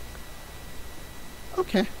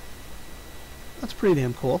 Okay. That's pretty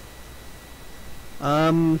damn cool.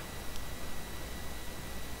 I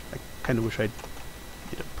kind of wish I'd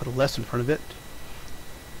put a less in front of it.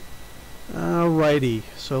 Alrighty,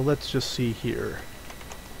 so let's just see here.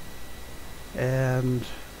 And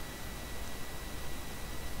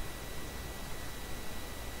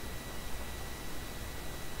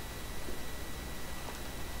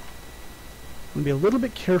I'm going to be a little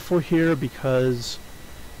bit careful here because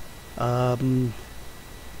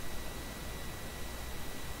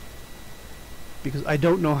I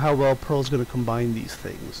don't know how well Perl's going to combine these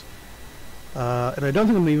things. And I don't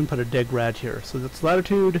think I'm going to even put a degrad here. So that's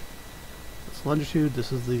latitude, that's longitude,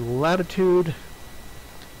 this is the latitude.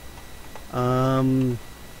 And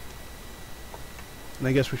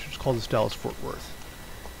I guess we should just call this Dallas-Fort Worth.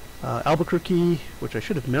 Albuquerque, which I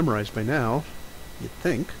should have memorized by now, you'd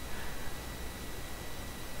think.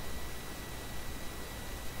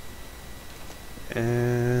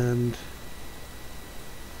 And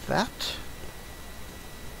that.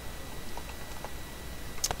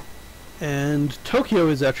 And Tokyo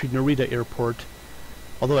is actually Narita Airport,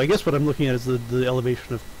 although I guess what I'm looking at is the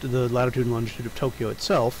elevation of the latitude and longitude of Tokyo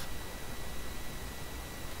itself.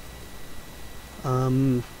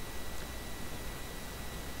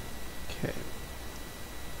 Okay.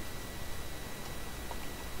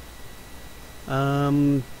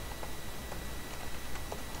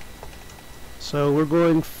 So we're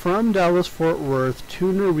going from Dallas-Fort Worth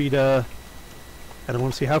to Narita, and I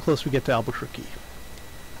want to see how close we get to Albuquerque.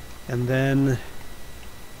 And then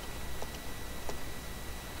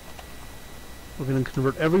we're going to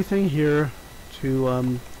convert everything here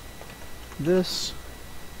to this.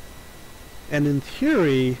 And in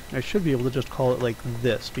theory, I should be able to just call it like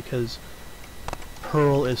this, because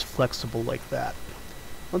Perl is flexible like that.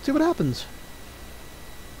 Let's see what happens.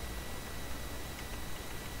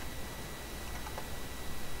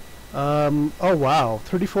 Oh wow,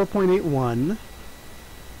 34.81.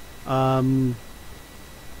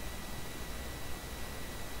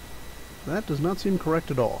 That does not seem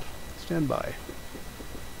correct at all. Stand by.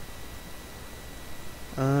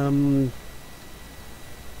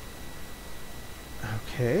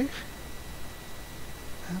 Okay.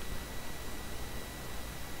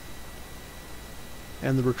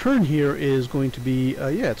 And the return here is going to be,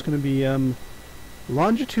 yeah, it's going to be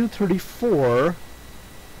longitude 34,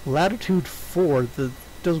 latitude 4.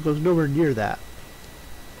 Goes nowhere near that.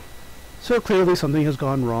 So clearly something has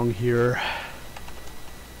gone wrong here.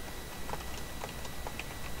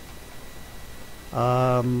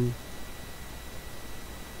 Oh,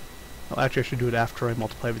 actually I should do it after I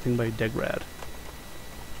multiply everything by degrad.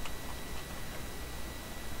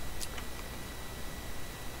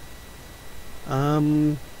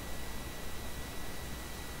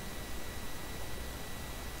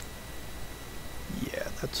 Yeah,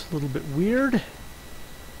 that's a little bit weird.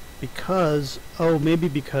 Because, oh, maybe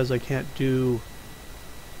because I can't do...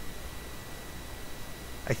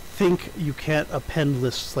 I think you can't append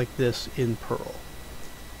lists like this in Perl.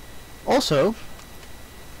 Also,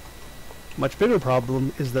 much bigger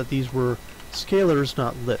problem is that these were scalars,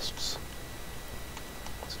 not lists.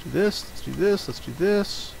 Let's do this, let's do this, let's do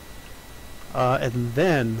this. And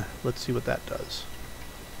then, let's see what that does.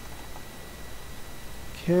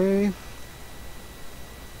 Okay.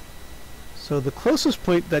 So the closest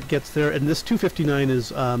point that gets there, and this 259 is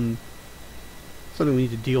something we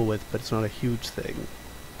need to deal with, but it's not a huge thing.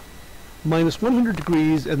 Minus 100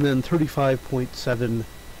 degrees, and then 35.72.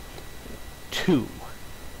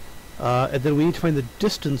 And then we need to find the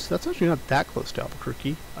distance. That's actually not that close to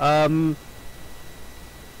Albuquerque.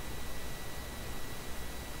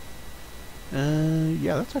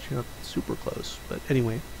 Yeah, that's actually not super close, but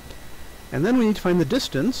anyway. And then we need to find the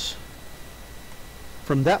distance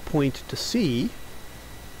from that point to C,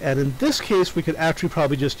 and in this case we could actually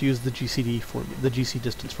probably just use the GCD formula, the GC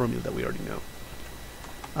distance formula that we already know.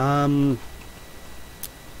 And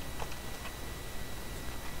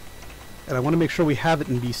I want to make sure we have it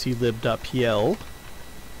in bclib.pl.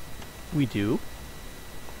 We do.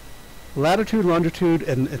 Latitude, longitude,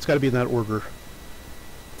 and it's got to be in that order.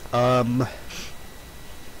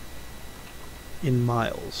 In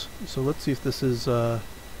miles. So let's see if this is okay.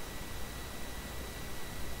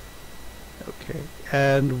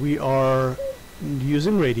 And we are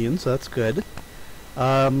using radians, that's good.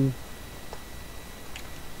 The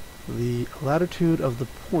latitude of the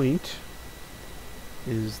point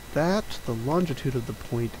is that, the longitude of the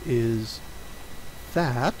point is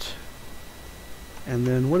that, and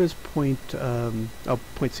then what is point,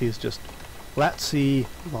 point C is just lat C,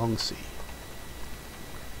 long C.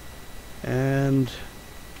 And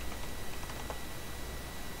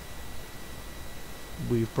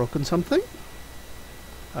we've broken something,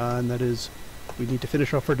 and that is we need to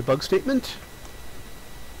finish off our debug statement.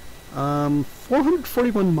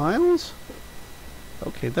 441 miles?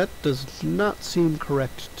 Okay, that does not seem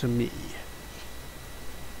correct to me.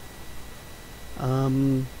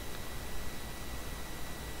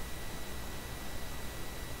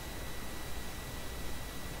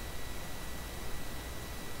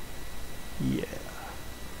 Yeah.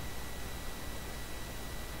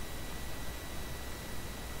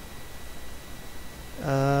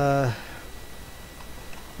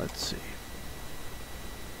 Let's see.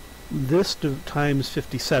 This times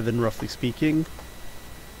 57, roughly speaking.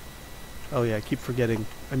 Oh yeah, I keep forgetting.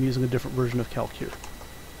 I'm using a different version of calc here.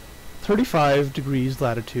 35 degrees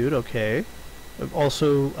latitude, okay.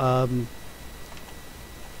 Also,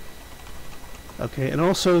 okay, and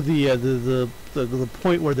also the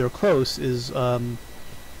point where they're close is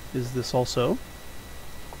this also.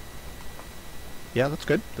 Yeah, that's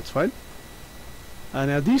good. That's fine.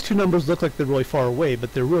 Now these two numbers look like they're really far away,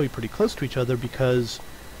 but they're really pretty close to each other because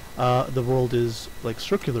the world is like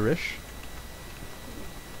circular-ish.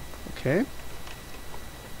 Okay.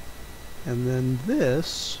 And then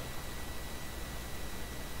this.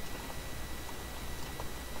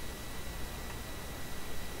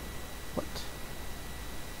 What?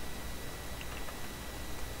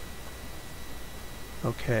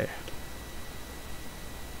 Okay.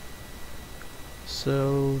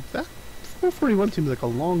 So that 441 seems like a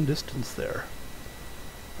long distance there.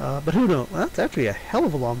 But who knows? Well, that's actually a hell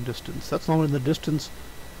of a long distance. That's longer than the distance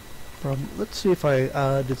from... Let's see if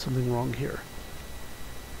I did something wrong here.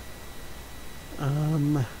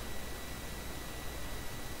 Am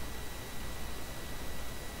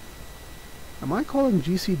I calling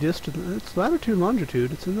GC distance? It's latitude and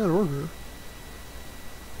longitude. It's in that order.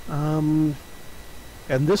 And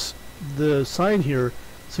this, the sign here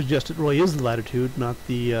suggests it really is the latitude, not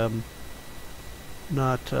the,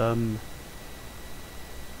 not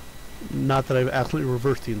that I've accidentally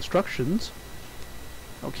reversed the instructions.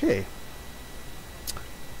 Okay.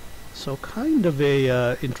 So kind of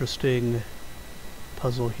a interesting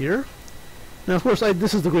puzzle here. Now, of course,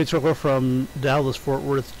 this is the Great Circle from Dallas, Fort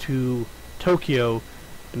Worth to Tokyo,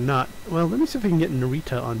 not... Well, let me see if I can get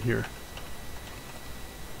Narita on here.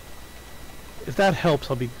 If that helps,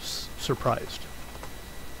 I'll be surprised.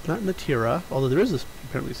 Not Natira, although there is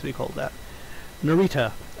apparently a city called that.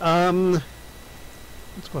 Narita.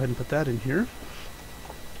 Let's go ahead and put that in here.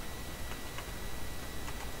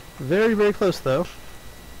 Very, very close, though.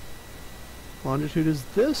 Longitude is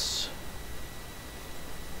this.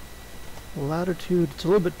 Latitude, it's a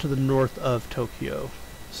little bit to the north of Tokyo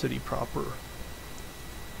City proper.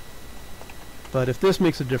 But if this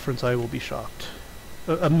makes a difference, I will be shocked.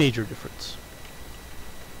 A major difference.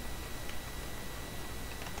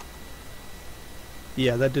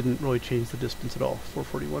 Yeah, that didn't really change the distance at all.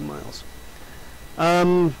 441 miles.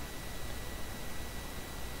 Although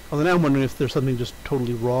now I'm wondering if there's something just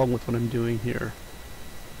totally wrong with what I'm doing here.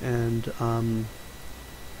 And,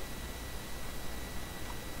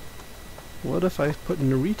 what if I put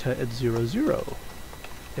Narita at 0, 0?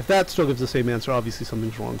 If that still gives the same answer, obviously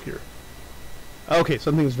something's wrong here. Okay,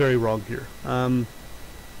 something's very wrong here.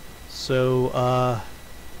 So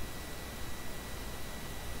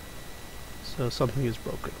something is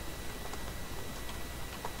broken.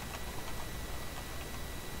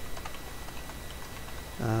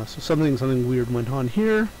 So something weird went on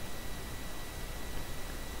here.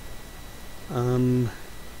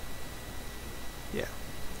 Yeah.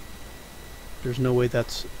 There's no way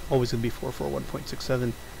that's always going to be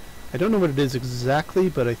 441.67. I don't know what it is exactly,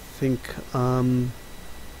 but I think, huh.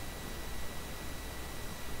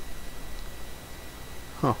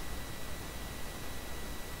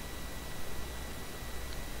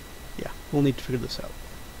 Yeah, we'll need to figure this out.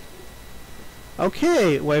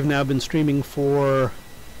 Okay, well, I've now been streaming for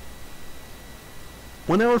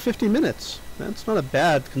 1 hour 50 minutes. That's not a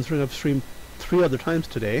bad considering I've streamed 3 other times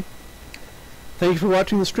today. Thank you for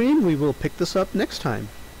watching the stream. We will pick this up next time.